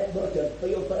aside that bunch of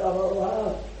filth out of our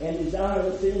lives and desire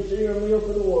the sincere milk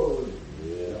of the Word.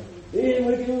 Yeah. Then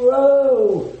we can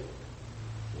grow.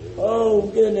 Oh,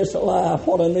 goodness alive,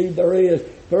 what a need there is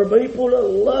for people to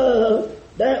love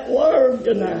that Word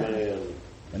tonight. Amen.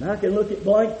 And I can look at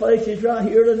blank faces right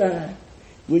here tonight.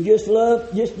 We just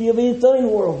give anything in the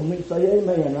world for me to say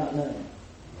amen right now.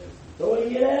 So we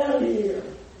get out of here.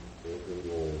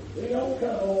 We don't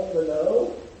come want to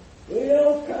know. We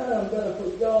don't come for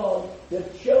God to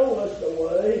show us the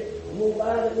way,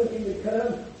 whereby that we can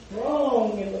become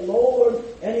strong in the Lord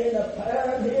and in the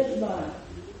power of His might.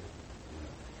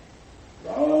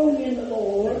 Strong in the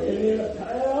Lord and in the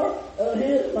power of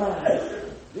His might.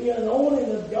 The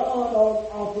anointing of God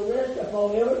ought to rest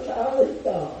upon every child of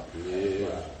God.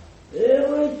 Yeah.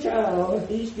 Every child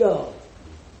He's got.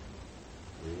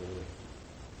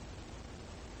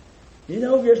 You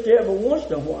know, just every once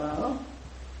in a while,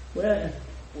 when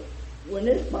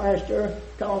this pastor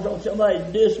calls on somebody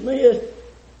dismissed,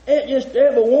 it just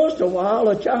every once in a while,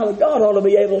 a child of God ought to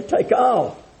be able to take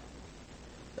off.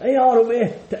 They ought to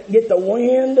get the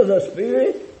wind of the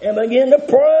Spirit and begin to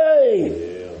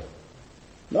pray. Yeah.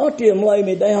 Not them lay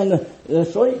me down the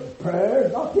sleep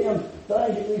prayers, not them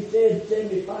things that we said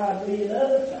 75 million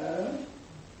other times.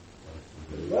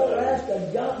 Brother, ask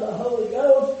God the Holy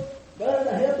Ghost, God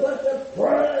to help us to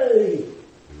pray.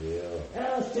 Yeah.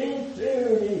 Our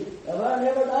sincerity of our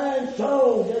never dying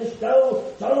souls and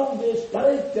souls at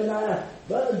stake tonight.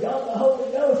 Brother, God the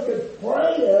Holy Ghost could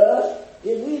pray us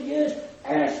if we just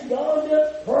ask God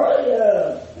to pray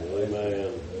us.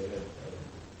 Amen.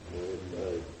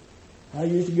 I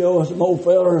used to go with some old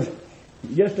fellers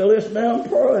just to listen down and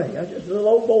pray. I was just a little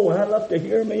old boy. I love to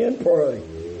hear men pray.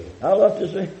 I love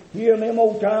to hear them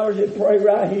old timers that pray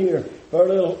right here for a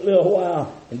little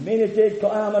while. And minute they'd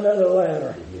climb another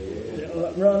ladder.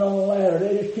 Run on the ladder.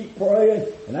 They just keep praying.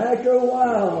 And after a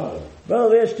while,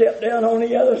 brother, they'd step down on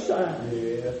the other side.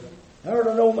 I heard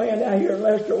an old man down here in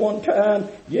Leicester one time,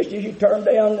 just as you turned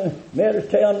down the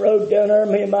Meadows Road down there,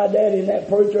 me and my daddy and that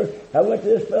preacher, I went to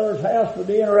this feller's house for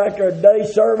dinner after a day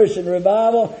service and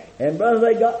revival, and brother,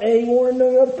 he wanted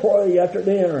to pray after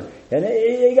dinner. And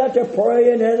he got to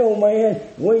praying, and that old man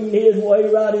winged his way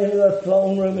right into the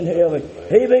throne room in heaven.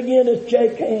 He began to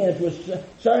shake hands with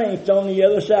saints on the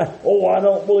other side. Oh, I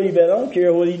don't believe it. I don't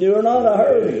care what he do or not. I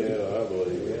heard it. Yeah, I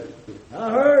believe it. I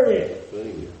heard it. I've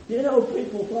seen it. You know,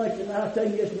 people think tonight they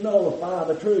can just nullify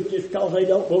the truth just because they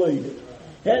don't believe it.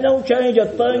 That don't change a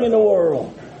thing in the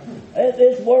world.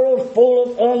 This world's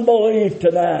full of unbelief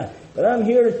tonight. But I'm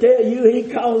here to tell you,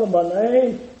 he called them by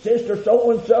name. Sister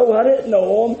so-and-so, I didn't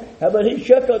know them, but he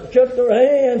shook their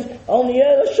hands on the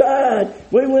other side.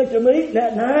 We went to meeting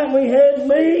that night, and we had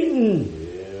meeting.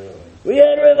 Yeah. We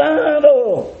had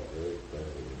revival.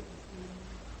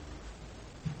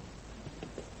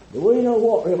 Do we know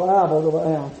what revival is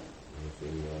about?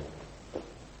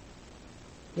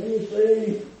 Can you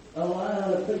see a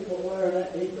line of people wearing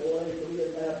that equal way to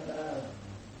get baptized?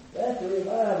 That's a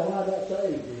revival. How that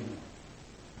saved you?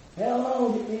 How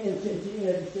long has it been since you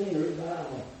have seen a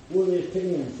revival with his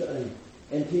 10 saved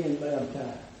and 10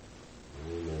 baptized?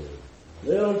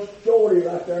 Little shorty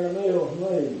right there in the middle of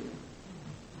me.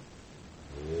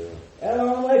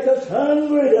 That'll make us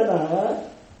hungry tonight.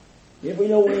 If we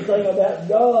know anything about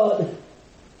God,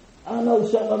 I know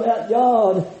something about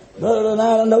God. Brother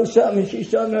tonight I know something, she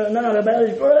sung tonight about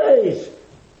His grace.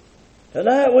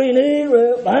 Tonight we need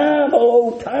revival,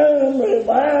 old time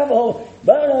revival.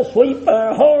 Brother, sweep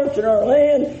our hearts and our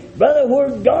land. Brother, where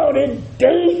God is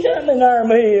doing something in our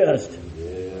midst.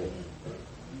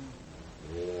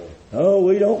 Oh,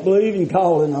 we don't believe in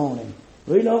calling on Him.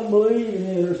 We don't believe in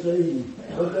interceding.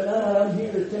 But tonight I'm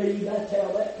here to tell you that's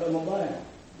how that come about.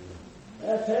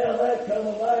 That's how that come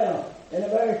about. And the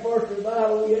very first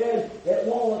revival we had at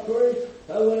Walnut Creek,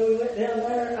 when we went down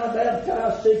there, I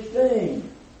baptized 16.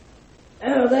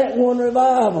 Out of that one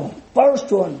revival.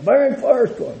 First one, very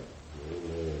first one.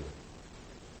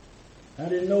 I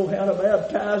didn't know how to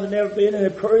baptize. I'd never been in a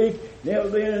creek, never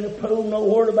been in a pool,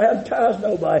 nowhere to baptize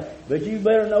nobody. But you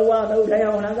better know I know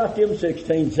now when I got them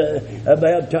 16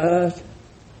 baptized.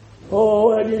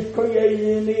 Oh, I just created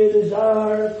in me a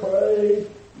desire to pray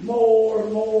more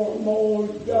and more and more.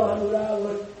 God,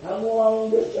 I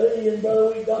long to see Him,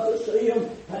 brother. We got to see Him.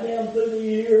 And then through the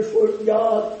years with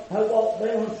God, I walked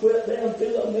down and swept down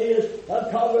through the midst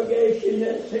of congregation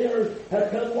and sinners. I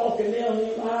come walking down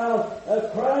the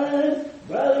aisle, crying,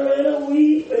 brother, and a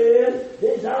weeping,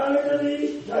 desire to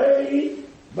be saved.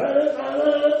 Brother, by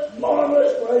the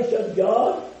marvelous grace of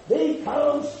God,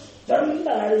 because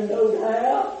somebody knows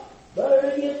how.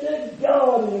 Brother, get to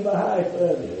God in behalf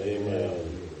of it. Amen.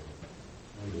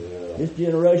 This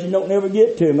generation don't never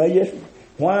get to Him. They just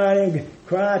whine and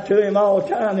cry to Him all the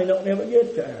time. They don't never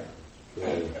get there.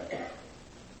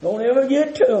 Don't ever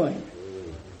get to Him.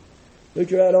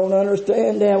 Preacher, I don't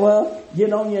understand that. Well,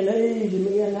 get on your knees and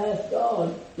begin to ask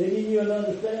God to give you an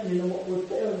understanding of what we're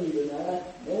telling you tonight.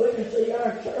 And we can see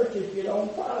our churches get on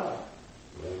fire.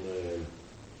 Amen.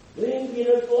 We can get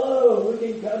a flow. We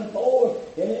can come forward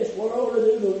in this world to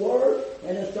do the work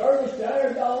and the service to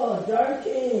our God, to our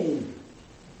King.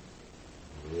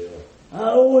 Yeah.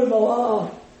 I owe Him a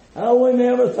lot. I owe Him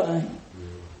everything.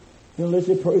 Unless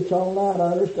He preach all night,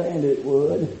 I understand it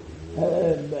would.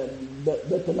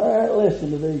 But tonight,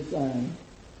 listen to these things.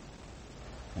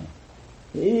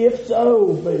 If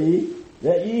so be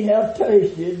that ye have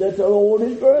tasted that the Lord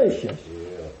is gracious.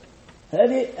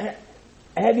 Yeah.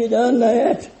 Have you done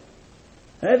that?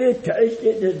 Have you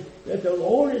tasted that the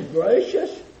Lord is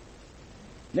gracious?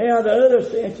 Now, the other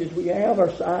senses we have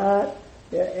are sight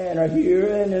and our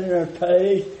hearing and our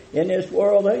taste in this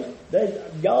world.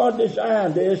 God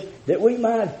designed this that we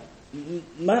might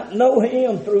know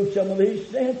Him through some of these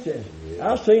senses.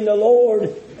 Yeah. I've seen the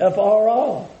Lord afar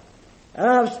off.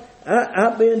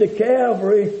 I've been to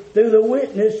Calvary through the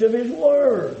witness of His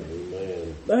Word.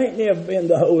 Amen. I ain't never been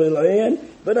to Holy Land,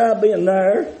 but I've been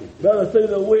there, brother, through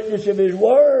the witness of His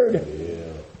Word.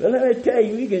 Yeah. But let me tell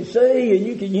you, you can see and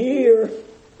you can hear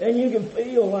and you can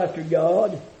feel after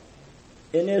God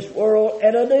in this world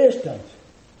at a distance.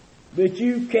 But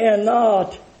you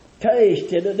cannot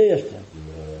taste at a distance.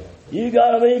 You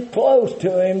got to be close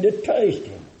to Him to taste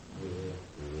Him.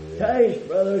 Taste,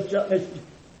 brother, it's something.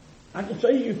 I can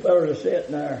see you fellas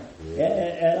sitting there,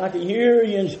 and I can hear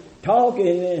you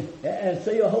talking and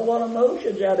see a whole lot of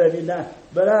emotions out of you now.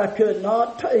 But I could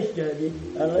not taste of you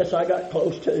unless I got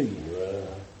close to you.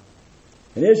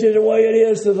 And this is the way it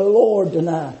is to the Lord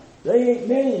tonight. There ain't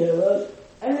many of us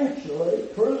actually,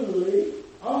 truly,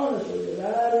 honestly,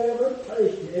 that I've ever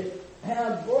tasted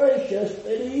how gracious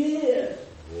that He is.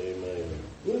 Amen.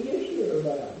 We just hear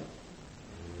about Him.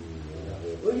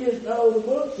 We just know the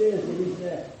book says that He's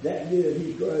that good,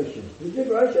 He's gracious. He's a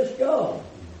gracious God.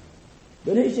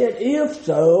 But He said, if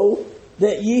so,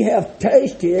 that ye have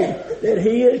tasted that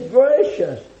He is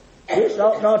gracious. This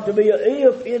ought not to be a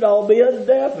if, it ought to be a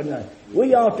definite.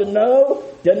 We ought to know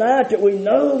tonight that we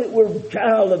know that we're a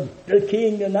child of the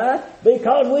King tonight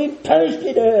because we've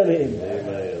tasted of Him.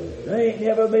 Amen. There ain't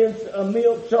never been a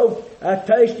milk so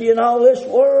tasty in all this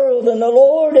world than the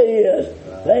Lord is.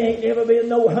 There ain't never been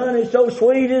no honey so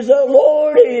sweet as the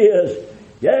Lord is.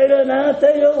 Yea, tonight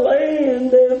there's a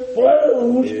land that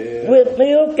flows with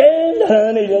milk and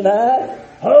honey tonight.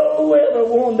 Oh,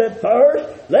 everyone that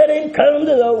thirsts, let him come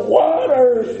to the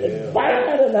waters and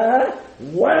buy tonight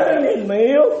wine and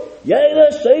milk. Yea,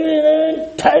 the season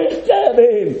and taste of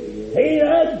him. He's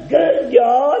a good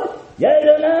God. Yea,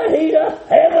 tonight He's a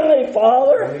heavenly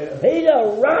Father. He's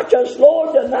a righteous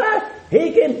Lord tonight.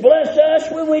 He can bless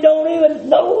us when we don't even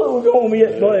know we're going to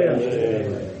get blessed.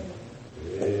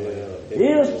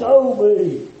 He'll so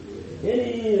be. And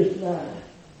He is tonight.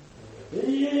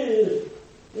 He is.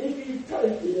 If you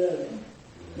tasted of Him.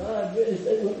 My goodness,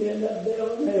 there wouldn't be enough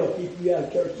devil in hell keep you out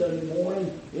of church Sunday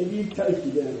morning if you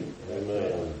tasted of Him.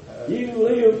 Amen. You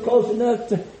live close enough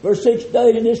for 6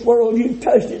 days in this world, you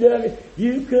tasted of it.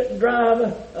 You couldn't drive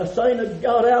a saint of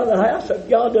God out of the house of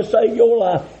God to save your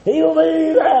life. He'll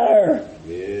be there.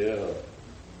 Yeah.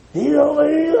 He'll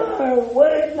be there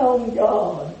waiting on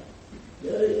God.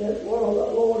 That's what the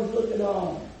Lord is looking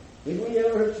on. If we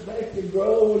ever expect to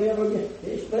grow and ever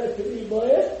expect to be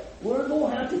blessed, we're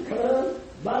going to have to come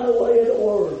by the way of the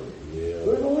Word. Yeah.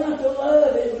 We're going to have to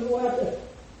love it. We're going to have to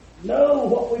know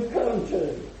what we've come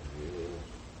to.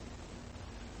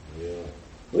 Yeah.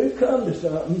 We've come to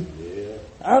something. Yeah.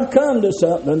 I've come to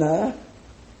something tonight.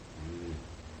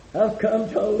 I've come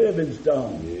to a living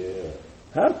stone.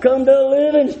 Yeah. I've come to a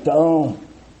living stone.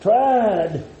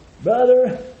 Tried,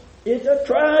 brother. It's a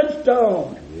tried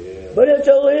stone. Yeah. But it's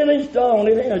a living stone.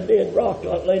 It ain't a dead rock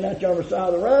like laying out the other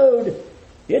side of the road.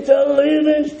 It's a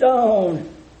living stone.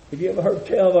 Have you ever heard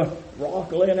tell of a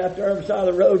rock laying out the other side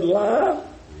of the road alive?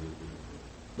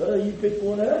 Brother, you pick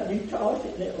one up, you toss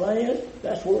it, and it lands.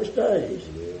 That's where it stays.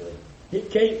 Yeah.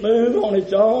 It can't move on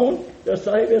its own to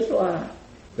save its life.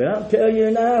 But I'm telling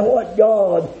you now what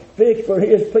God fixed for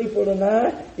His people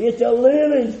tonight. It's a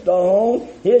living stone.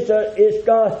 It's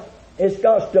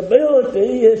got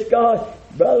stability. It's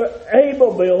got, brother,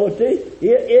 ability.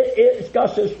 It's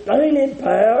got sustaining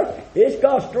power. It's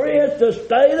got strength to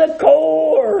stay the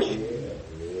course.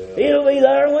 It'll be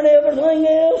there when everything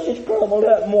else is crumbled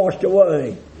up and washed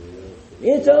away.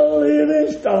 It's a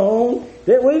living stone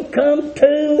that we've come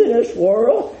to in this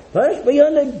world. Thanks be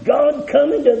unto God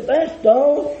coming to that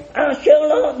stone. I shall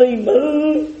not be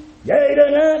moved. Yea,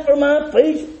 tonight for my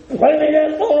feet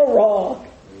planted up on a rock.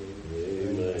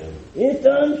 Amen. It's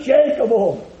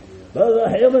unshakable. Brother, the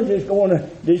heavens is going to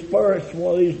disperse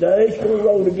one of these days. It's going to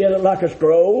roll together like a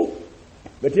scroll.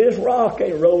 But this rock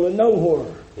ain't rolling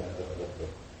nowhere.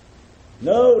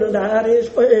 No, tonight it's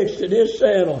fixed and it's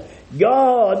settled.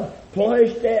 God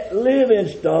placed that living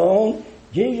stone,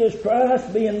 Jesus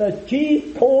Christ being the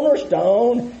chief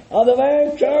cornerstone of the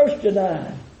very church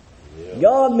tonight. Yeah.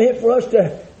 God meant for us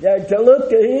to look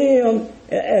to Him,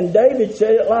 and David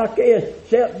said it like this: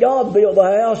 except God build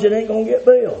the house, it ain't going to get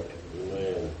built.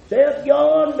 Amen. Except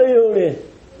God build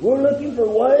it. We're looking for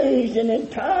ways and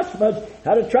enticements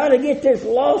how to try to get this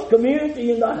lost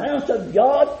community in the house of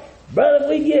God. Brother, if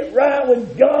we get right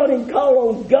with God and call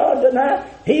on God tonight,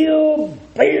 He'll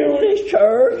build His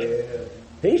church.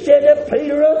 Yeah. He said to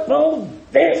Peter, upon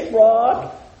this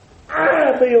rock,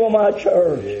 I build my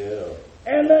church. Yeah.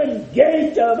 And the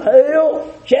gates of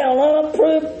hell shall not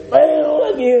prevail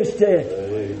against it.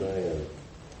 Amen.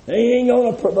 They ain't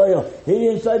going to prevail. He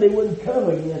didn't say they wouldn't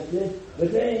come against it,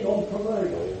 but they ain't going to prevail.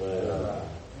 Amen.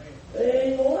 They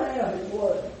ain't going to have His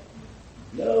way.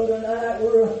 No, tonight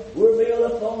we're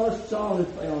built upon a solid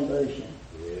foundation.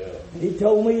 Yeah. He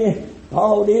told me,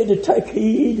 Paul did, to take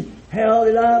heed how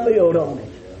did I build on it.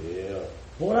 Yeah.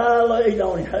 When I laid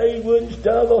on it, haywood and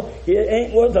stubble, it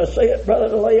ain't worth a cent, brother,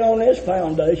 to lay on this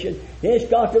foundation. It's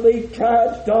got to be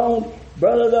tried stone.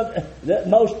 Brother, the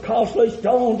most costly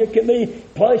stone that can be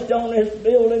placed on this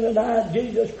building tonight,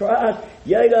 Jesus Christ.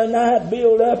 Yea, tonight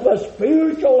build up a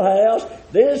spiritual house.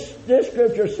 This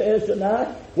scripture says tonight,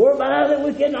 whereby that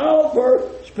we can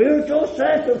offer spiritual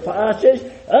sacrifices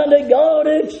unto God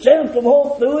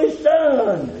acceptable through His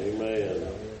Son. Amen.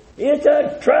 It's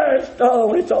a tried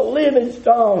stone. It's a living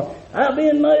stone. I've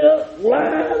been made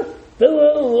alive through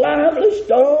a lively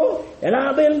stone, and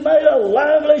I've been made a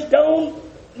lively stone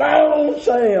my own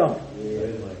self.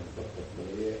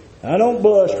 I don't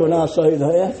blush when I say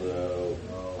that.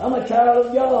 I'm a child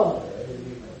of God.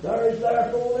 There is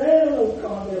therefore no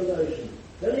condemnation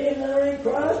to them that are in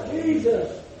Christ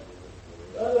Jesus.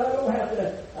 I don't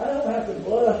have to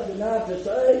blush tonight to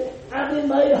say I've been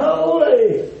made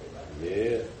holy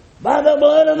by the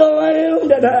blood of the Lamb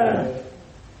tonight.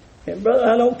 And brother,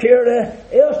 I don't care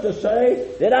else to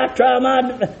say that I try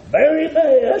my very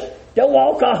best to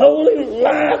walk a holy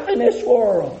life in this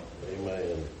world.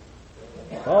 Amen.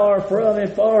 Far from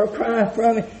it, far cry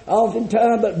from it.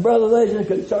 Oftentimes, but brother, there's a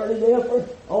concerted effort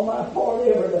on my part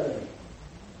every day.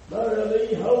 Brother, to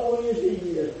be holy as He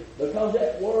is. Because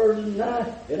that word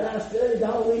tonight, and I studied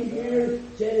all these years,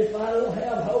 said if I don't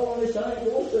have holiness, I ain't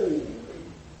going to see Him.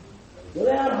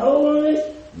 Without holiness,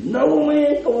 no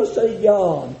man's going to see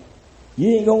God.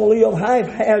 You ain't going to live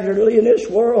haphazardly in this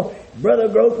world, brother,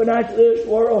 groping after this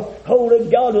world, holding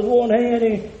God with one hand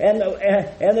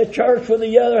and the church with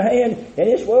the other hand, and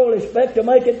this world expect to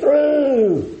make it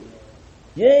through.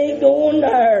 You ain't going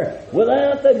there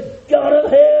without the God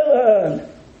of heaven.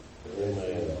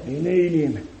 Amen. You need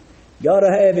Him. Got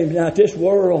to have Him. Now, this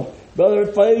world, brother,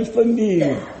 it fades from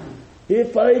view.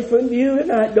 It fades from view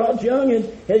tonight. God's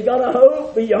youngin' has got a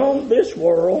hope beyond this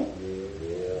world.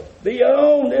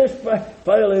 Beyond this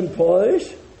failing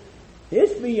place.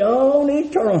 It's beyond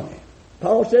eternal.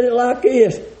 Paul said it like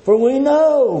this, for we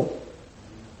know.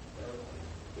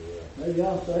 Maybe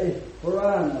I'll say, for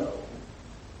I know.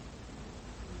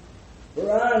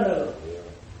 For I know.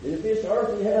 That if this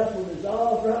earthly house will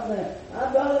dissolve right now,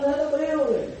 I've got another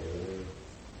building.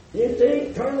 It's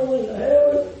eternal in the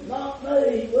heaven, not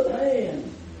made with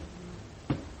hands.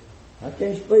 I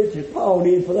can't speak as Paul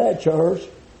did for that church.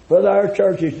 For our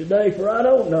churches today, for I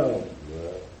don't know.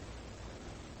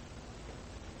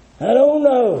 I don't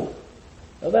know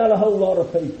about a whole lot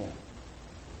of people.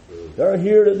 They're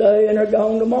here today and they're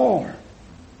gone tomorrow.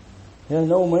 There's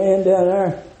no man down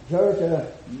our church,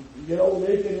 the old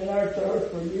deacon in our church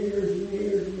for years and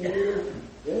years and years.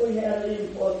 Then we had an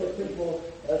influx of people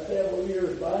several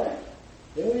years back.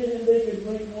 Then we was in deacon's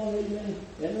meeting one evening,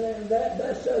 and then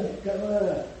that subject come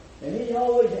up. And he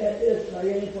always had this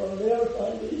saying in front of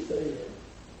everything he said.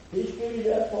 He scooted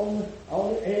up on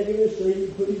the edge of the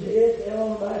seat, put his head down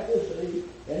on the back of the seat,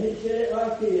 and he said it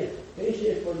like this. He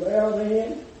said, for now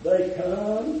then, they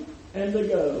come and they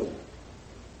go.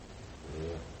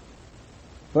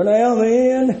 For now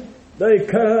then, they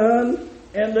come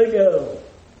and they go.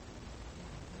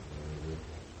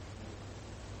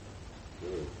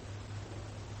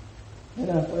 And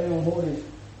I found what he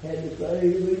had to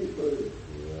say to be the truth.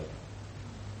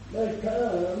 They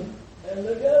come and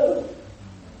they go.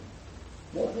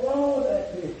 What's wrong with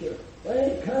that picture? They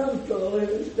ain't come to a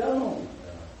living stone.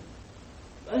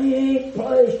 They ain't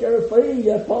placed their feet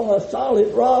upon a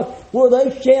solid rock where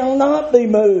they shall not be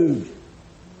moved.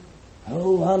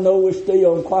 Oh, I know we're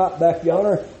still and quiet back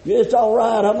yonder. It's all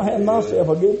right. I'm going to have myself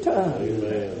a good time.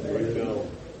 Amen. Praise God.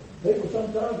 People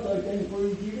sometimes think they can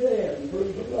preach you dead and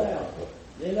preach you loud.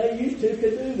 And they used to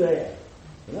could do that.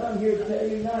 And I'm here to tell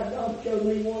you tonight, God showed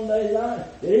me one day that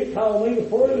He called me to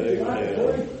preach, and I can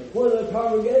preach whether the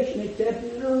congregation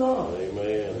accepted it or not.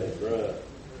 Amen. That's right.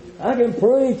 I can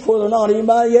preach whether or not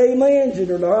anybody amens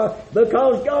it or not,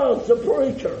 because God's the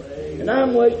preacher. And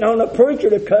I'm waiting on the preacher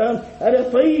to come and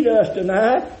to feed us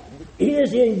tonight.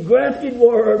 His engrafted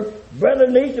word, brother,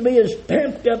 needs to be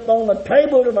stamped up on the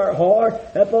table of our heart,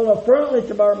 up on the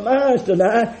frontlets of our minds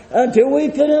tonight, until we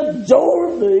can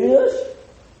absorb this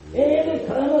and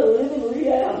become a living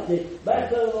reality. Back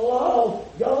to the law,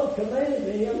 God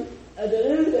commanded him to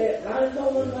do that, write it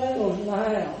on the mantles in the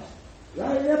house,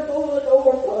 write it up over the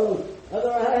doorpost of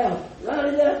their house,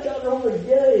 write it out yonder on the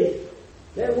gate.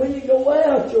 That when you go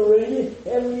out, you'll read it,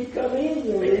 and when you come in,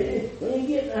 you'll read it. When you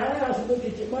get in the house and look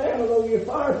at your mantle over your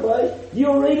fireplace,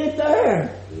 you'll read it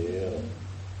there. Yeah.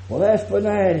 Well, that's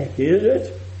fanatic, is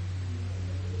it?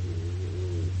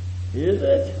 Is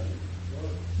it?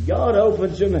 God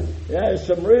opens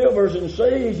some rivers and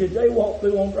seas that they walk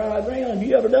through on dry ground. Have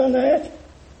you ever done that?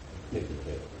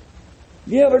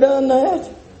 You ever done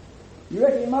that? You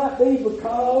reckon it might be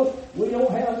because we don't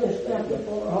have this stamped up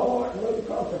on our heart and look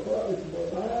across the front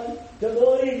of our mind to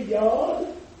believe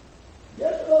God?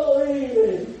 Just believe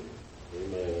Him.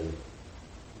 Amen.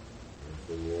 That's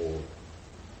the Lord.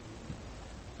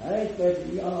 I ain't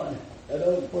expecting God that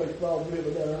open fresh fall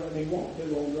river doesn't let me want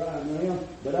to on dry ground,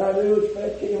 but I do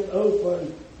expect Him to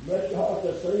open, bless your heart,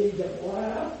 the seeds of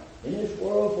life in this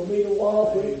world for me to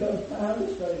walk when it comes time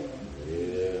to stand.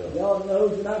 Yeah. God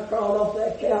knows when I crawled off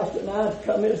that couch tonight to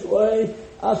come this way,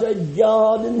 I said,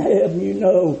 God in heaven, you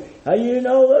know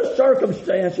the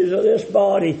circumstances of this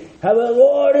body. How about,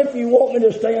 Lord, if you want me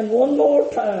to stand one more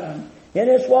time in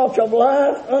this walk of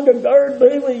life, undergird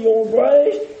me with your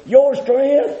grace, your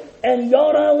strength, and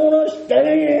God, I want to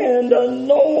stand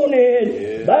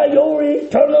anointed by your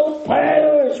eternal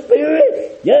power and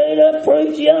spirit, yea, to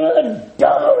preach the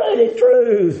unadulterated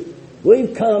truth.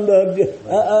 We've come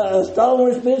to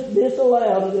stone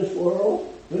disallowed in this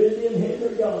world, but it didn't hinder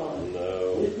God.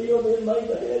 No. It still didn't make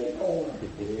the head corner.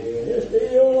 It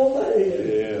still on the head.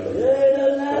 Yeah. It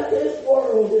doesn't like this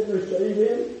world didn't receive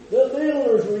him. The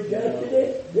builders rejected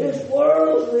it. This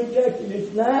world's rejected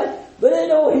it tonight. But it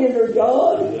don't hinder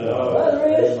God. No. Brother,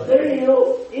 it's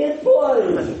still in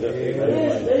place.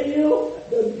 It's still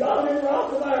the God and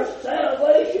rock of our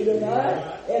salvation tonight.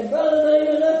 And brother, there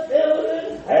ain't enough devil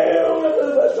in hell to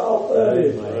move us off of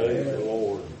it. Praise the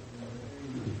Lord.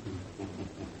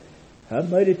 I've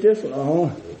made it this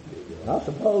long. I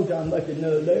suppose I'll make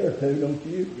another day or two, don't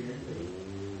you?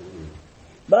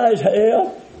 By His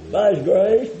help, by His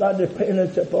grace, by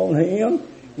dependence upon Him,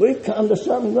 we've come to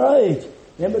something great.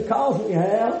 And because we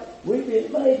have, we've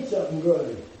been made something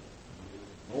great.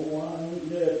 Oh, I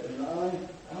ain't nothing. I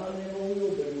never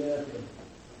will be nothing.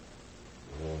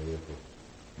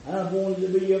 I've wanted to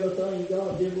be everything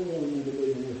God ever wanted me to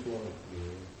be in this world.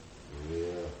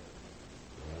 Yeah.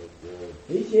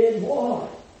 He said,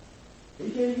 what? He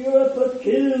said, you're a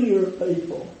peculiar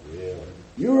people. Yeah.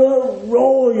 You're a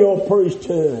royal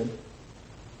priesthood.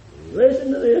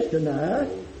 Listen to this tonight.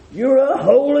 You're a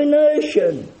holy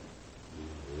nation.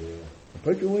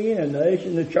 Preacher, we ain't a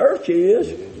nation. The church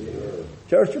is.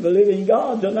 Church of the living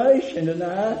God's a nation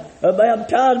tonight of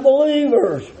baptized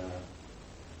believers.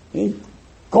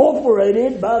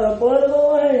 Incorporated by the blood of the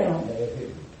Lamb.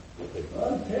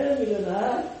 I'm telling you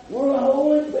tonight, we're a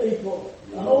holy people.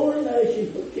 A holy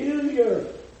nation, peculiar.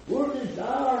 We're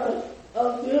desirous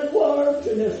of good works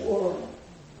in this world.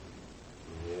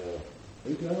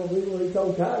 He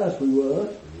told Titus we was.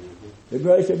 The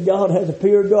grace of God has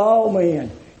appeared to all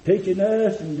men, teaching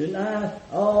us and denying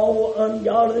all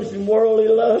ungodliness and worldly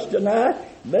lust tonight.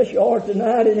 Bless your heart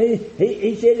tonight. And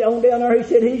he said on down there, he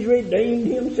said He's redeemed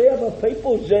Himself a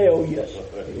people zealous.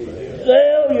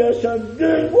 Zealous of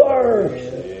good works.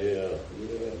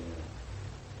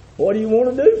 What do you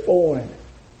want to do for Him?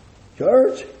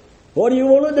 Church, what do you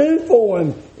want to do for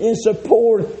Him in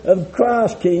support of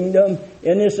Christ's kingdom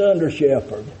and this under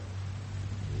shepherd?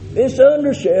 This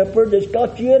under shepherd that's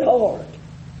got you at heart.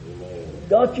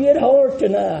 Got you at heart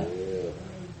tonight.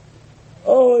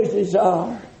 Oh, His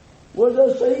desire was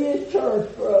to see His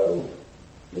church grow.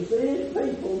 To see His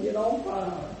people get on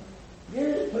fire. Get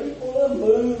His people to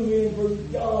move in for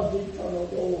God's eternal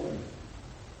glory.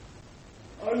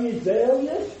 Are you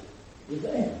zealous? You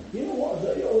know what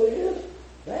zeal is?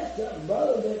 That's something,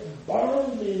 brother, that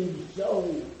burns in your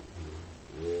soul.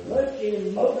 Lets you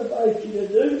and motivates you to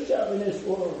do something in this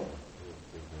world.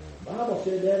 The Bible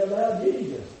said that about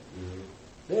Jesus.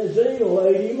 That zeal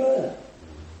laid Him up.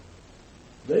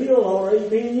 Zeal already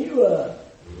being you up.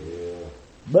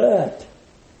 But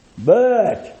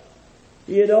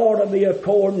it ought to be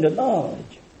according to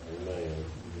knowledge.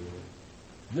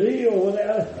 Zeal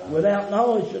without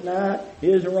knowledge tonight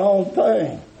is the wrong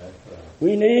thing.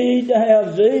 We need to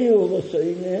have zeal this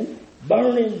evening,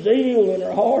 burning zeal in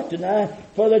our heart tonight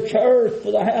for the church,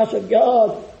 for the house of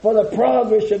God, for the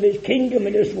progress of His kingdom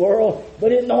in this world.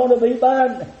 But it ought to be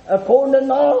according to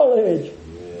knowledge.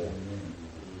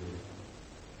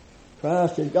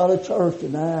 Christ has got a church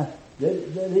tonight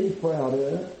that He's proud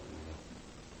of.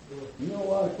 You know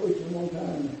what I was preaching one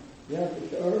time down at the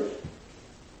church?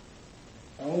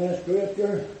 On that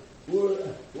scripture, what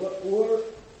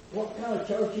kind of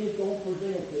church He's going to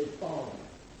present to His Father.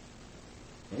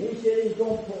 And He said He's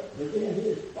going to present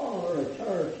His Father a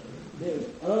church that is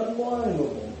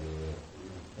unblameable.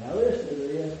 Now listen to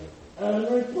this.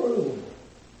 Unreprovable.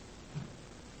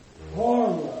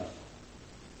 Harmless.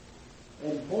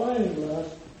 And blameless,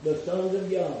 the sons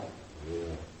of God.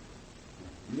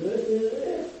 You listen to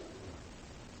this?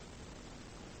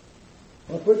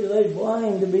 Well, pretty they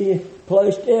blame to be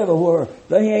placed everywhere.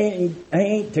 They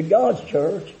ain't to God's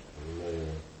church.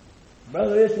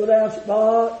 Brother, it's without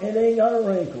spot, it ain't got a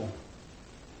wrinkle.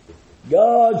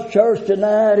 God's church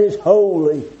tonight is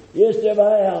holy. It's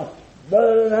devout.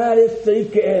 Brother, tonight is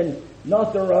seeking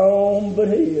not their own, but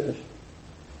His.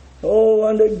 Oh,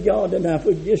 under God tonight, if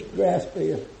we just grasp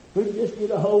it, if we just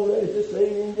get a hold of it this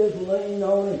evening, just lean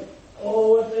on it.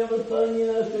 Oh, if everything in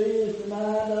us is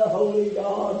tonight a holy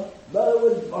God, brother,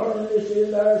 would burn this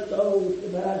in our souls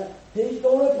tonight. He's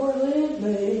going to present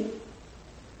me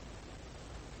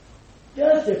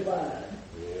justified.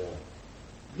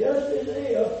 Just as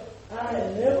if I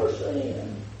had never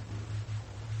sinned.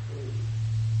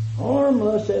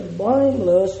 Harmless and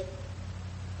blameless,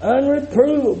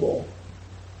 unreprovable.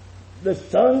 The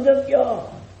sons of God.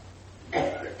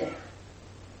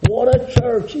 What a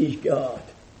church He's got.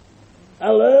 I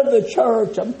love the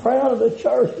church. I'm proud of the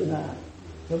church tonight.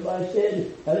 Somebody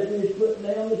said, how did we put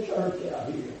down the church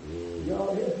out here?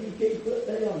 Y'all, if you can't put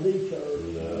down the church.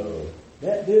 No.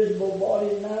 That visible body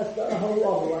tonight's got a whole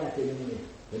lot of lacking in it.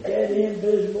 But that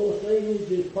invisible thing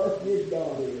is as perfect as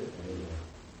God is.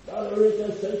 God, there is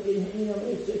a seeking Him,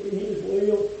 it's seeking His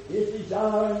will, His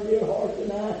desire in your heart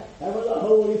tonight, and with the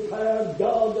holy power of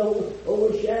God to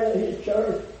overshadow His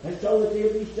church, and so that there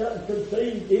will be something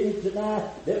conceived in it tonight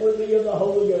that would be of the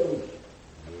Holy Ghost.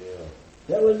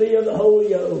 That would be of the Holy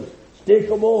Ghost.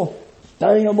 Stickable,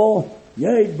 stingable.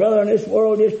 Yea, brother, in this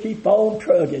world, just keep on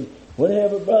trucking.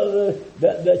 Whenever, brother,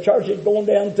 the church is going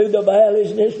down through the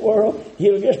valleys in this world,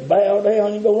 he'll just bow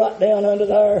down and go right down under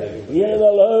there. Yeah, the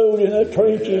load and the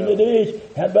trenches and this.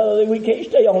 And, brother, we can't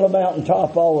stay on the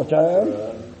mountaintop all the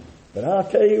time. But I'll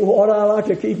tell you what, I like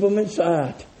to keep them in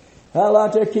sight. I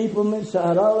like to keep them in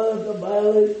sight. I love the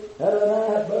valleys. At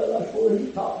night, brother, that's where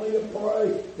He taught me to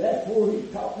pray. That's where He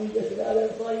taught me just about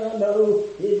everything I know.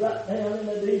 He's right down in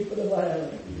the deep of the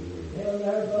valley. Down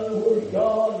there, brother, where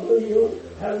God will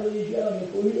have these young,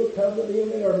 if we'll come to them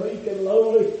that are meek and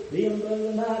lowly, them in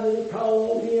the night that'll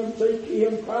call on Him, seek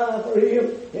Him, cry for Him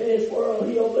in this world,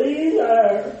 He'll be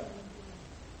there.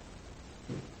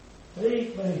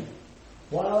 Seek me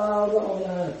while I'll draw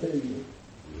nigh to you.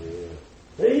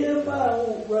 See if I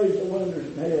won't raise the windows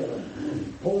of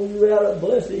heaven, pull you out of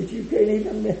blessings you can't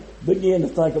even begin to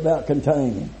think about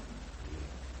containing.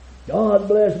 God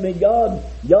bless me, God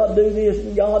do this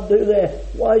and God do that.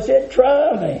 Why, He said,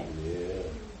 try me.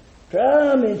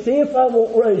 Try me and see if I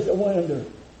won't raise the window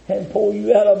and pull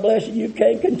you out of blessing you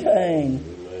can't contain.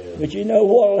 Amen. But you know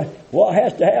what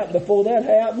has to happen before that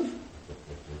happens?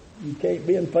 You can't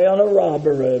be found a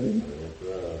robber of Him. That's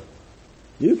right.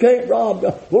 You can't rob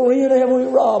God. Well, really, have we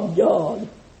robbed God?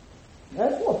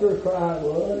 That's what their cry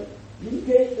was. You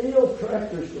can't deal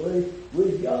treacherously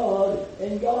with God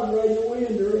and God raise a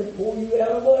window and pull you out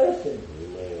of blessing.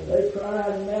 Amen. They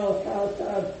cried in Malachi's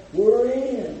time, we're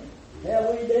in.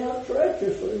 Have we dealt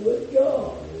treacherously with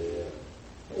God? Yeah.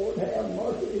 Lord have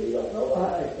mercy, we don't know the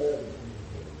height of it.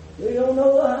 We don't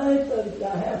know the height of it.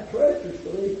 I have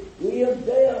treacherously, we have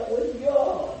dealt with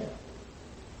God.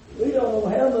 We don't know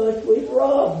how much we've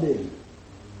robbed Him.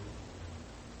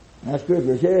 That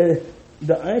scripture said,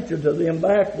 the answer to them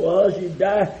back was, you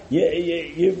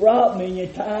robbed me in your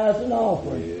tithes and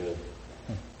offerings.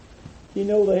 Yeah. You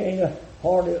know, they ain't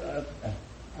hardly,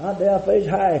 I doubt there's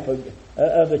half of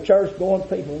the church going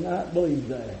people not believe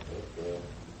that.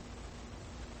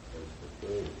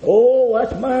 Oh,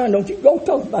 that's mine. Don't you go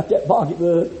talk about that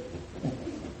pocketbook.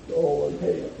 Lord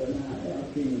help tonight. How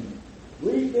can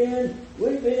we've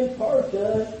been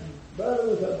purchased, brother,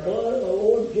 with the blood of the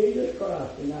Lord Jesus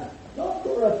Christ tonight. Not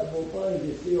corruptible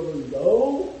things as silver and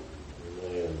gold.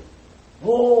 Amen.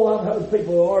 Oh, I've heard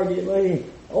people argue with me.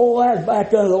 Oh, that's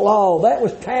back under the law. That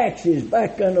was taxes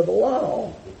back under the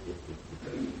law.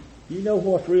 You know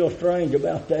what's real strange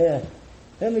about that?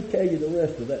 Let me tell you the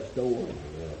rest of that story.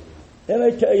 Let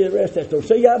me tell you the rest of that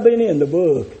story. See, I've been in the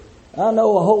book. I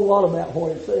know a whole lot about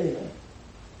what it says.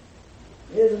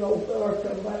 There's an old fella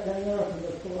come back down there from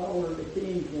the flower of the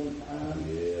kings one time.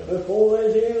 Yeah. Before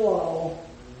there's any law,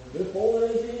 before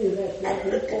there's any of that stuff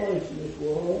in place in this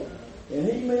world. And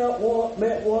he met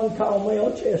one called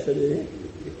Melchizedek.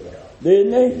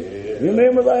 Didn't he? Yeah. You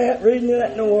remember that? Reading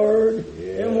that in the Word?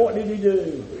 Yeah. And what did he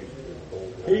do?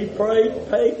 He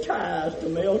paid tithes to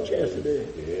Melchizedek.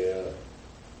 Yeah.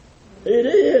 He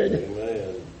did.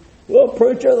 Amen. Well,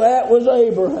 preacher, that was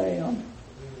Abraham.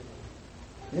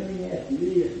 Let me ask you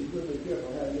this. You better be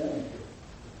careful how you answer.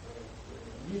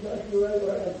 You think you're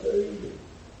Abraham's seed?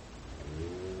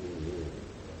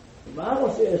 The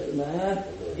Bible says tonight,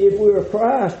 if we're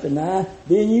Christ tonight,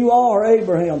 then you are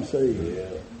Abraham's seed. Yeah.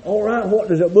 All right, what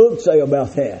does the book say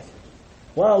about that?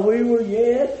 While we were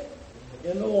yet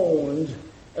in the loins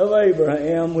of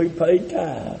Abraham, we paid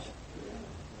tithes.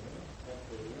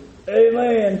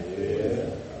 Amen. Yeah.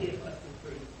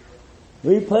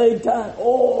 We paid tithes.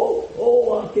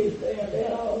 I can't stand that. I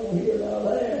don't want to hear none of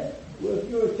that. Well, if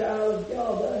you're a child of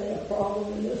God, that ain't a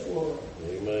problem in this world.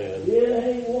 Amen. It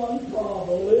ain't one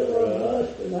problem. Little or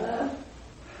much tonight.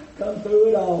 Come through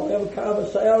it all. Every kind of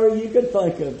a salary you can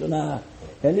think of tonight.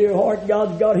 And dear heart,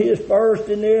 God's got His first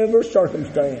in every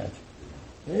circumstance.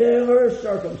 Every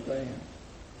circumstance.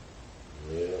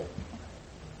 Yeah.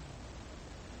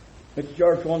 At the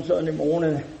church one Sunday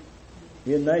morning,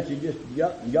 me and Nancy just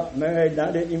got married, and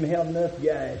I didn't even have enough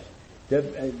gas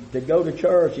to go to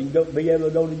church and be able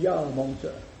to go to the job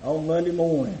on Monday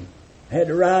morning. I had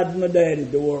to ride with my daddy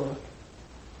to work.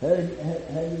 Had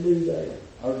to do that,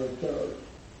 or to church.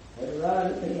 Had to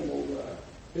ride with him over there.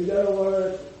 We got to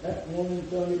work that morning,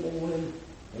 Sunday morning,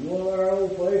 and one of our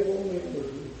old faithful members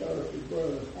of the church, his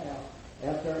brother's house,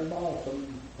 out there in Boston,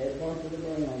 had burnt to the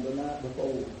ground the night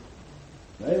before.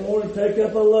 They wanted to take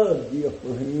up a love gift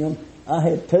for him I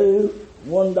had two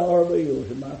 $1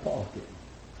 bills in my pocket.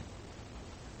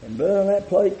 And brother, that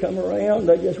plate come around,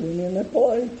 they just went in that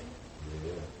plate.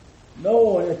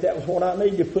 Knowing that was what I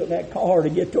needed to put in that car to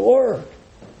get to work.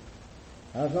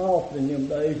 I was off in them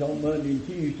days on Monday and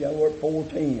Tuesday. I worked 4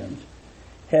 10s.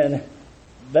 And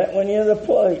that went in the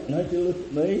plate. And they just looked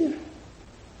at me.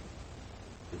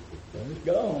 It's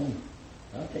gone.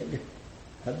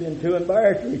 I've been too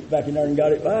embarrassed to reach back in there and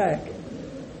got it back.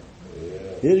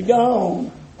 It's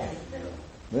gone.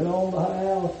 Went on the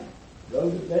house.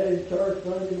 Drove to Daddy's church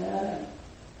Sunday night.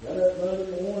 Got up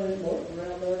Monday morning, working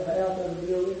around their house and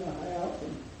building the house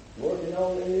and working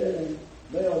on it and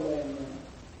mailman.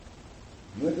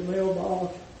 Went to the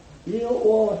mailbox. You know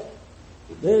what?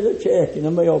 There's a check in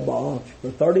the mailbox for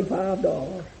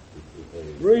 $35.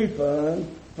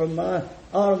 Refund from my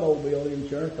automobile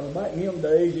insurance. Because back in them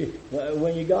days,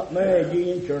 when you got married,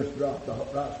 your insurance dropped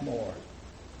off right smart.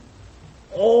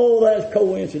 Oh, that's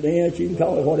coincidence. You can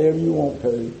call it whatever you want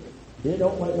to. It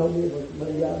don't make no difference to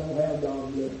me. I don't have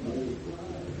God bless me.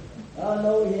 I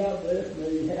know He has blessed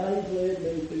me. How He's led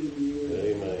me through the years.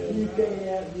 Amen. You can't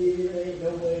outgive. There ain't no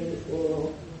way in this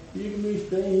world. You can be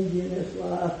stingy in this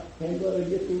life and brother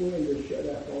get the window shut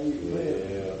up on you.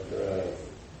 Yeah, that's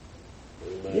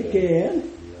right. You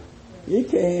can. You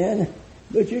can.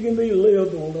 But you can be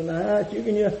liberal tonight. You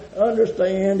can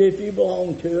understand if you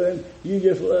belong to Him. You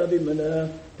just love Him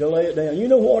enough to lay it down. You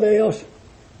know what else?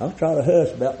 I'll try to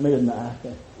hush about midnight.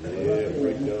 Yeah,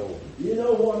 bring it on. You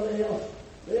know what else?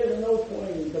 There's an old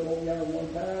queen come on down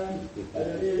one time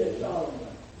and it is Solomon.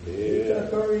 He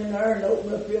took her in there and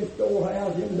opened up them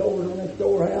storehouses, them doors on them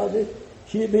storehouses.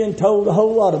 She'd been told a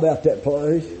whole lot about that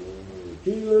place.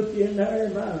 She looked in there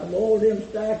and my Lord, them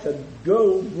stacks of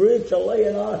gold bricks are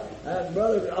laying on,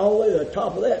 brother, all the way to the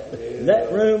top of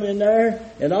that room in there,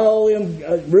 and all them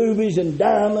rubies and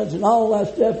diamonds and all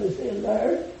that stuff that's in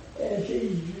there. And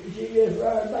she just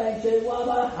ran back and said, "Why,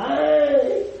 my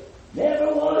honey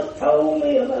never once told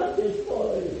me about this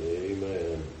place."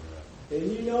 Amen.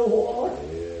 And you know what?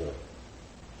 Yeah.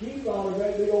 She brought a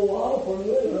great big old offering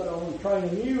with her on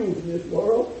training mules in this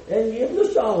world and give them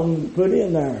the song put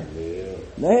in there. Yeah.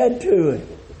 And they had to it.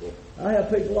 I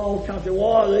have people all the time say,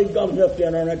 "Well, they've got enough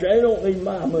down there." And they don't need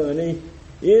my money.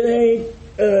 It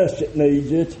ain't us that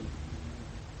needs it.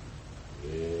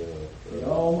 Yeah. The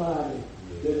Almighty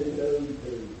did it those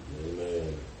two.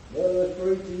 Amen. Brother,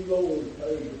 preach His Lord,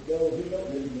 praise God. He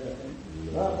don't need nothing.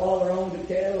 My Father owned the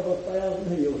cattle of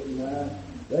 1,000 hills tonight.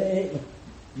 They ain't.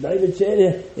 David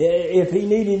said if he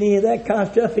needed any of that kind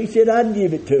of stuff, he said I'd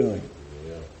give it to him.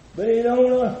 Yeah. But he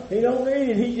don't need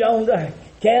it. He's on the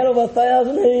cattle of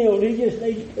 1,000 hills. He just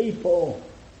needs people,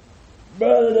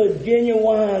 brother, to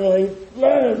genuinely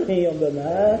love Him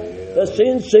tonight. Yeah. The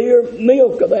sincere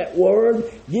milk of that word.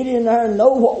 Get in there and know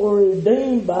what we're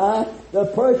redeemed by, the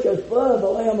precious blood of the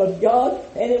Lamb of God,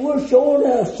 and it will sure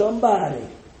enough somebody.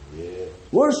 Yeah.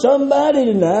 We're somebody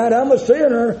tonight. I'm a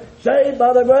sinner saved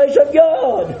by the grace of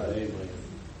God. Amen.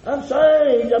 I'm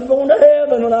saved. I'm going to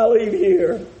heaven when I leave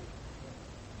here.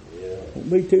 Yeah.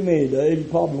 Won't be too many days. You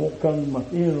probably won't come to my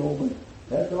funeral, but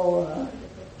that's all right.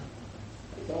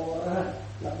 That's all right.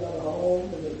 I've got a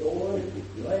home and the door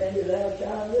landed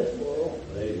outside this world.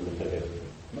 Amen.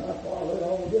 My Father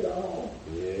owns it all.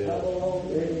 Yeah. I belong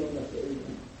to Him this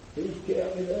evening. He's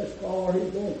kept me thus far. He's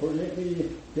going to present me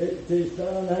to His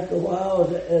Son after a while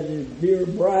as His dear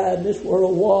bride in this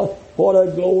world. What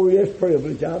a glorious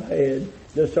privilege I've had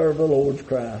to serve the Lord's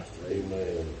Christ.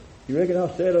 Amen. You reckon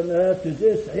I've said enough? Does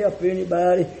this help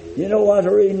anybody? You know, I was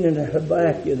reading in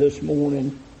Habakkuk this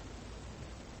morning.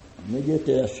 Let me get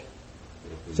this.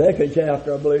 2nd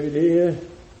chapter, I believe it is,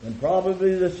 and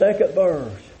probably the 2nd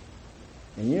verse.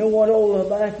 And you know what old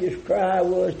Habakkuk's cry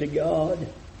was to God?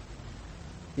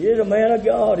 He is a man of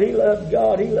God. He loved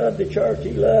God. He loved the church.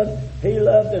 He loved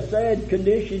the sad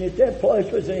condition that place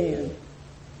was in.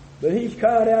 But he's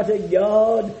cried out to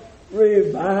God,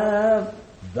 "Revive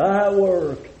Thy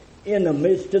work in the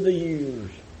midst of the years."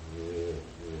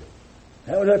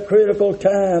 That was a critical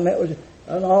time. That was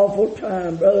an awful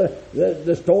time, brother.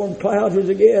 The storm clouds were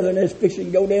together, and it's fixing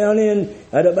to go down in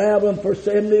at Babylon for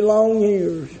 70 long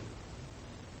years.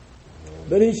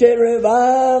 But he said,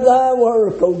 "Revive Thy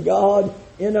work, O God,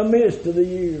 in the midst of the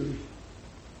years."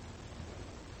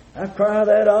 I cry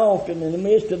that often in the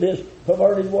midst of this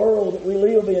perverted world that we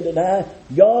live in tonight.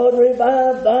 God,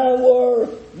 revive Thy work,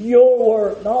 Your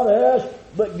work, not us,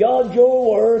 but God,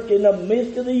 Your work in the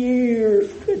midst of the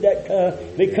years. Could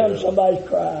that become somebody's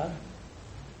cry?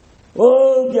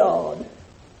 Oh God,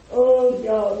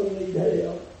 we need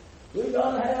help. We've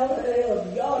got to have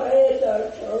help. God has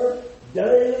our church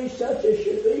daily, such as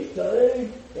should be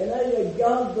saved. And they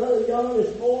God's brother Young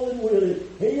this morning with it.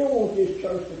 He don't want this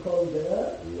church to close it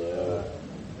up. No.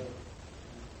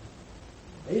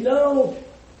 He don't.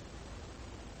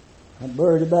 I've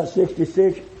buried about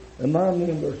 66 of my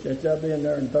members since I've been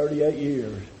there in 38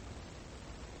 years.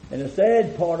 And the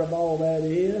sad part of all that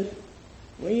is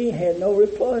we ain't had no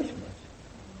replacements.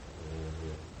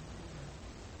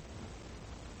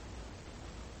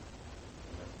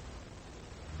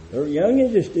 Their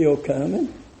youngins are still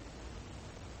coming.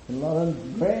 And a lot of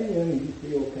them grand youngins are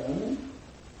still coming.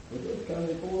 But they're coming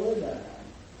before they die.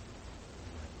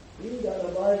 You got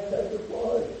nobody to take their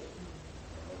place.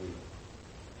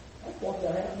 That's what's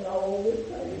happening all over this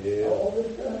country. All over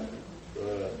this country.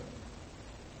 Right.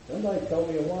 Somebody told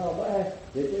me a while back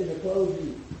that there's a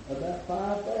closing about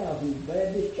 5,000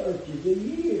 Baptist churches a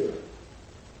year.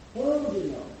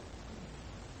 Closing them.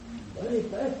 But if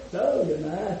that's so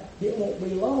tonight, it won't be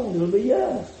long, it'll be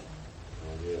us.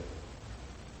 Oh, yeah.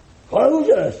 Close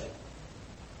us.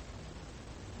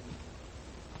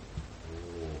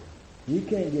 You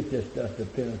can't get this stuff to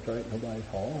penetrate nobody's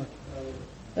heart.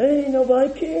 Ain't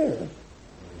nobody cares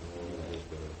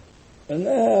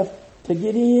enough to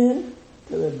get in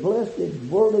to the blessed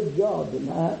Word of God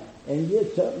tonight and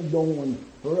get something going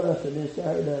for us in this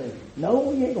Saturday. No,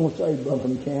 we ain't going to save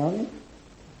Buncombe County.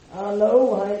 I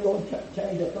know I ain't going to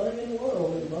change a thing in the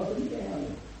world in Buncombe County.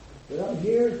 But I'm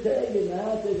here to tell you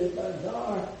now that there's a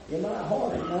desire in my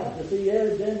heart tonight to see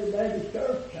Alexander Baptist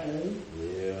Church change.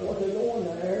 Yeah. What they're doing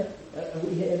there.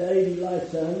 We had 80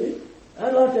 last Sunday.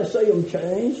 I'd like to see them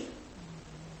change.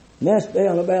 And that's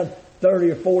down about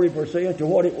 30 or 40% to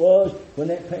what it was when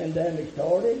that pandemic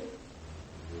started.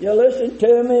 You listen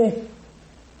to me?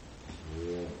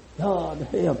 God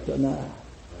help tonight.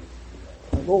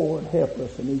 Lord help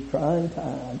us in these trying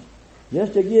times.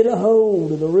 Just to get a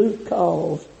hold of the root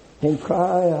cause and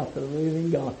cry out to the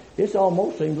living God. This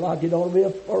almost seems like it ought to be a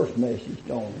first message,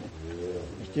 don't it?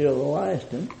 It's still the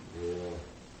last one.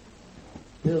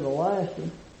 Still the last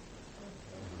one.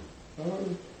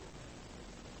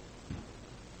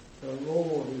 The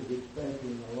Lord is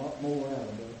expecting a lot more out of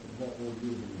us than what we're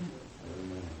giving him.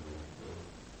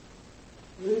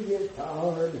 We get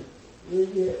tired, we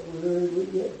get weary, we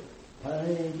get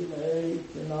pains and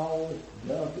aches and all this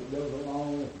stuff that goes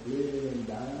along with living and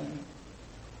dying.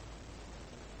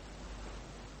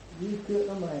 You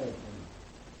couldn't imagine,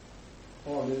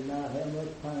 or did not have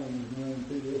much pain running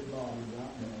through this body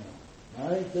right now.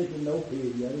 I ain't thinking no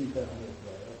pity, I ain't telling this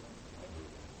bad.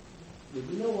 But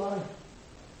you know why?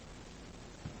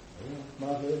 Well,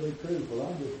 might as well be truthful.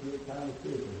 I'm just get kind of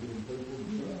sick of hearing people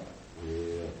do that.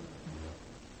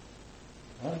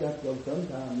 I've got to go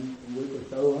sometime a week or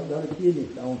so. I've got a kidney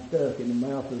stone stuck in the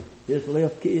mouth of this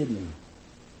left kidney.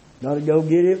 Got to go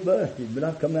get it busted. But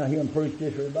I've come out here and preached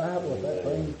this revival. That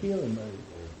thing's killing me.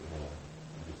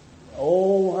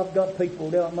 Oh, I've got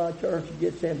people down at my church that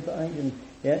get them things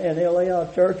and they'll lay out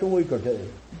of church a week or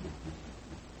two.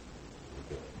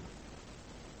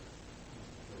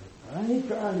 I ain't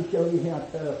trying to show you how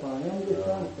tough I am. I'm just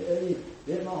trying to tell you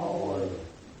that my heart is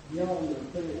yonder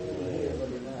to the head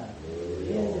of the night.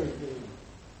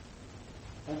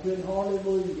 I couldn't hardly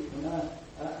believe it when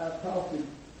I talked to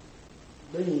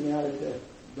Bean out at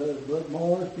the Bud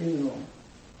Moore's funeral.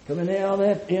 Coming out of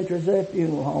that entrance of that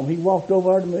funeral home, he walked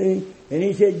over to me and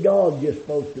he said, God just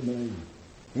spoke to me.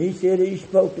 He said he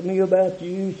spoke to me about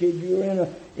you. He said you're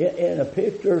in a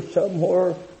picture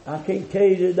somewhere. I can't tell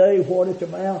you today what it's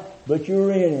about, but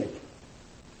you're in it.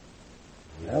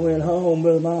 I went home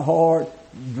with my heart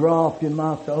dropped in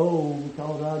my soul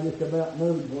because I just about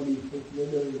knew what he was supposed to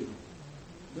do.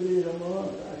 But in a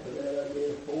month after that, I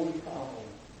get 40 calls.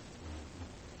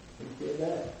 He said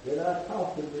that. Did I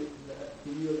talk to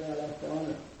you about that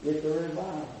son? It's a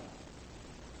revival.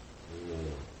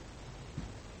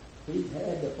 He's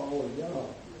had to follow God.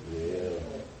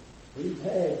 He's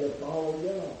had to follow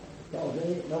God. Because there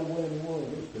ain't nowhere in the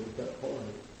world this could have cut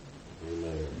place.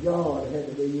 God had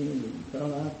to be in him.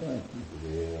 Son, I thank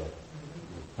you.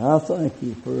 I thank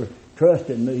you for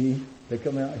trusting me to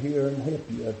come out here and help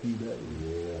you a few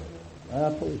days. I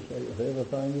appreciate it.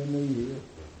 Everything you need here.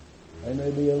 There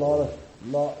may be a lot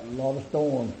of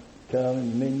storms coming,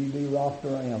 and then you be rocked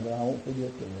around, but I won't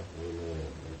forget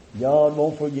that. God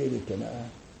won't forget it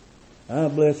tonight. I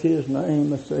bless his name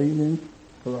this evening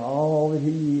for all that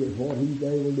he is, what he's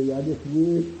able to do. I just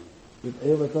wish if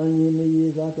everything in me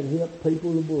is I could help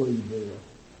people to believe this.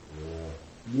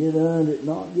 Get under it,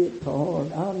 not get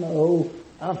tired. I know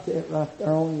I've sat right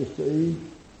there on your seat.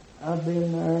 I've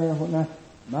been there when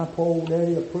my poor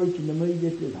daddy was preaching to me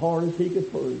just as hard as he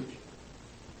could preach.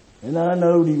 And I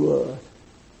knowed he was.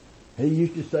 He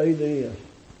used to say this.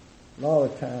 A lot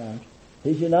of times.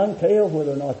 He said, I can tell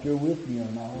whether or not you're with me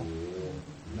or not.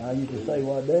 And I used to say,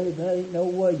 well, Daddy, there ain't no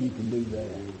way you can do that.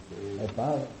 If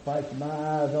I fix my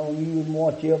eyes on you and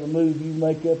watch every move you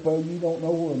make up there, you don't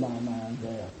know where my mind's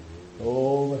at.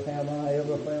 Oh, but have I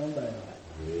ever found out?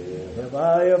 Have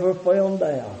I ever found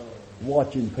out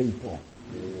watching people?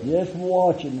 Just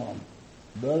watching them.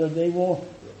 Brother,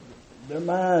 their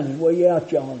minds is way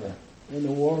out yonder in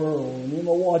the world, and them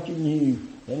are watching you,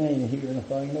 and they ain't hearing a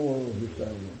thing in the world you're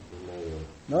saying.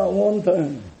 Not one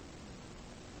thing.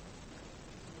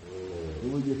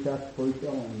 We just have to preach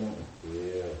on, don't we?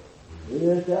 Yeah. We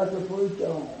just have to preach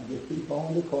on. Just keep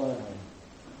on declaring.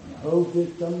 And I hope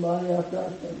that somebody out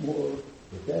there somewhere,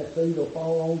 if that seed will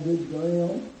fall on good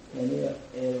ground, and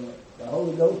the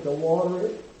Holy Ghost will water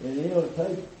it, and it'll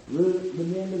take root and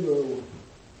begin to grow.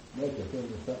 Make us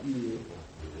into something beautiful.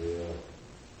 Yeah.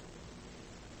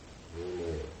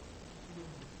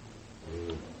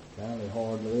 Kind of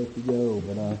hard to let you go,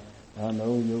 but I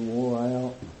know you're wore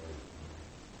out,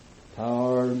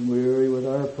 tired and weary with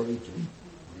our preaching.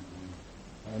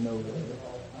 I know that.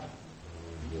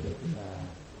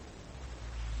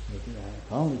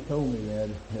 Tommy told me that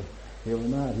every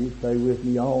night he'd stay with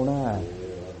me all night.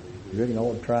 You reckon I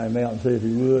ought to try him out and see if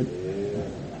he would?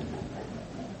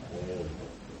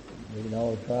 You can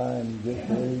all try and just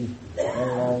see how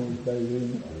long he stay with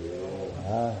me.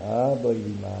 I believe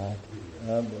he might. I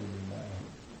believe he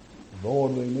might.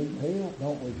 Lord, we need help,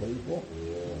 don't we, people?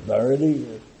 There it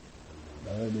is.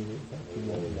 There it is. That's the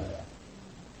way now.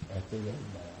 That's the way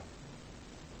now.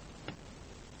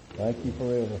 Thank you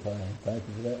for everything. Thank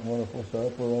you for that wonderful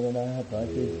supper the other night.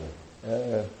 Thank you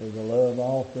for the love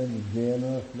offering,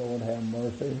 generous. Lord, have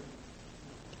mercy.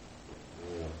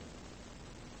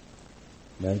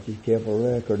 Nancy kept a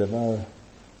record of our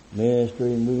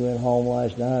ministry, and we went home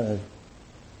last night. And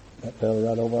that fellow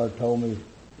right over there told me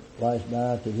last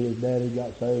night that his daddy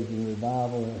got saved in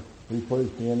revival, and we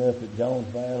preached in up at Jones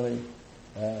Valley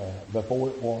before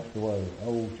it washed away,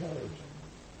 old church.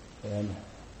 And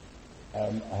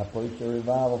I preached a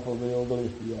revival for Bill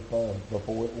Gillespie up there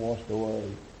before it washed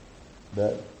away.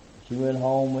 But she went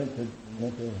home, went to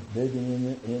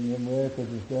digging in them records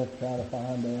and stuff, trying to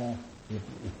find out if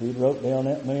we wrote down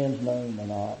that man's name or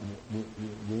not.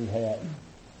 We hadn't.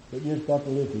 But just got to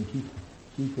looking,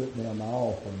 she put down the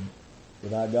offering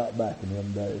that I got back in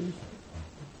them days.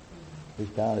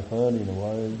 It's kind of funny in a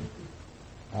way.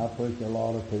 I preached a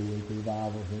lot of 2-week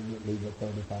revivals and it leave at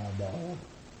 $35.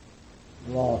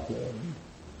 Lots of them.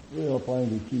 Real plain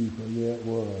to keep, and yeah, it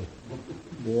was.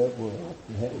 Yeah, it was.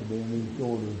 It had to be even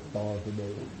shorter than stars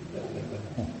today.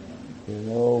 You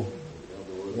know,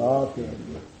 lots of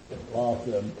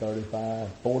them, $35,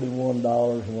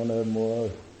 $41 one of them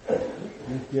was.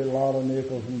 Just get a lot of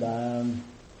nickels and dimes,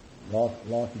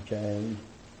 lots of change.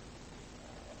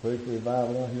 Preached a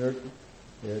revival out here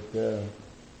at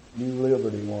New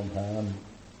Liberty one time,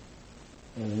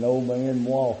 and an old man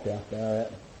walked out there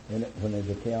when there's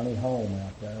a county home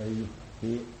out there.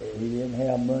 He didn't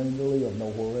have money to live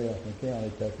nowhere else in the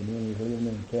county took him in. He was living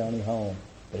in the county home.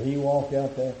 But he walked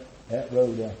out that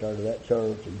road out there to that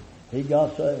church, and he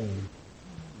got saved.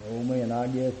 Oh man, I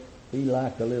guess he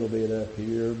liked a little bit up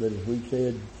here, but as we've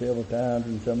said several times,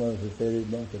 and some of us have said it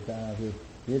a bunch of times,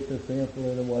 it's a simple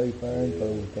and a wayfaring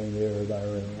fool came there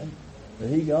therein. But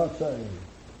he got saved.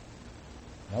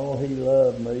 Oh, he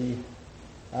loved me.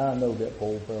 I know that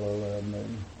poor fellow loved me.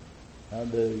 I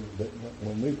do. But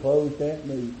when we closed that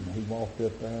meeting, he walked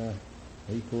up there.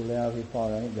 He pulled out his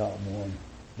pocket. I ain't got one.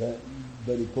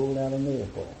 But he pulled out a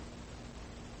nickel.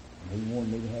 And he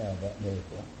wanted me to have that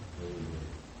nickel.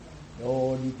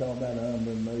 Lord, you talk about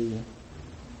humbling me.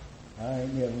 I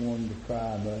ain't never wanted to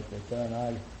cry much. But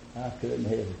son, I couldn't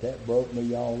have it. That broke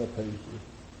me all to pieces.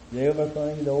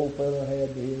 Everything the old fellow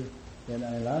had to his. And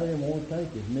I didn't want to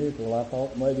take his nickel. I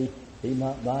thought maybe he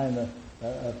might buy him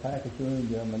a pack of chewing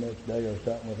gum the next day or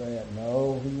something with that.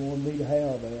 No, he wanted me to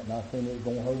have that, and I think it was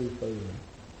going to hurt his feelings.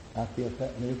 I kept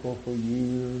that nickel for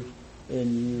years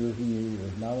and years and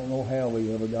years, and I don't know how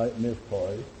we ever got it in this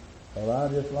place, but I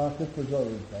just like to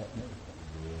preserve that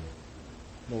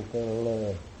nickel. Old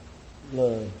fellow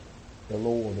loved the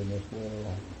Lord in this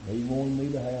world. He wanted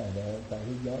me to have that, so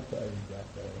he got saved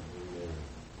out there.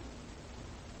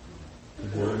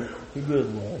 It's a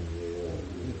good way.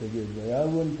 It's a good way. I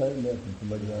wouldn't take nothing from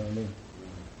my journey.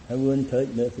 I wouldn't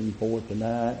take nothing for it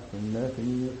tonight, and nothing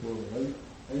in this world.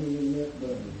 Ain't even that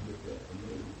money to get that from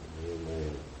me.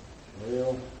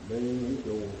 Well, then it's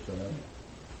yours, son.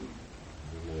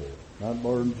 My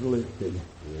burden's lifted.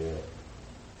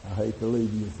 I hate to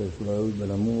leave you with this road,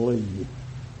 but I'm going to leave you.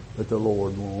 But the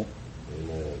Lord won't.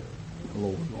 The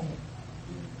Lord won't.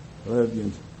 Love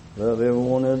you. Love every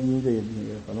one of you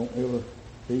here. If I don't ever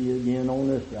see you again on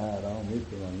this side, I'll miss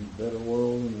you. I'm a better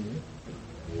world than this.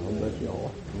 I'll bet you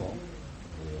all. Come on.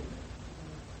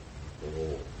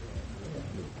 Yeah.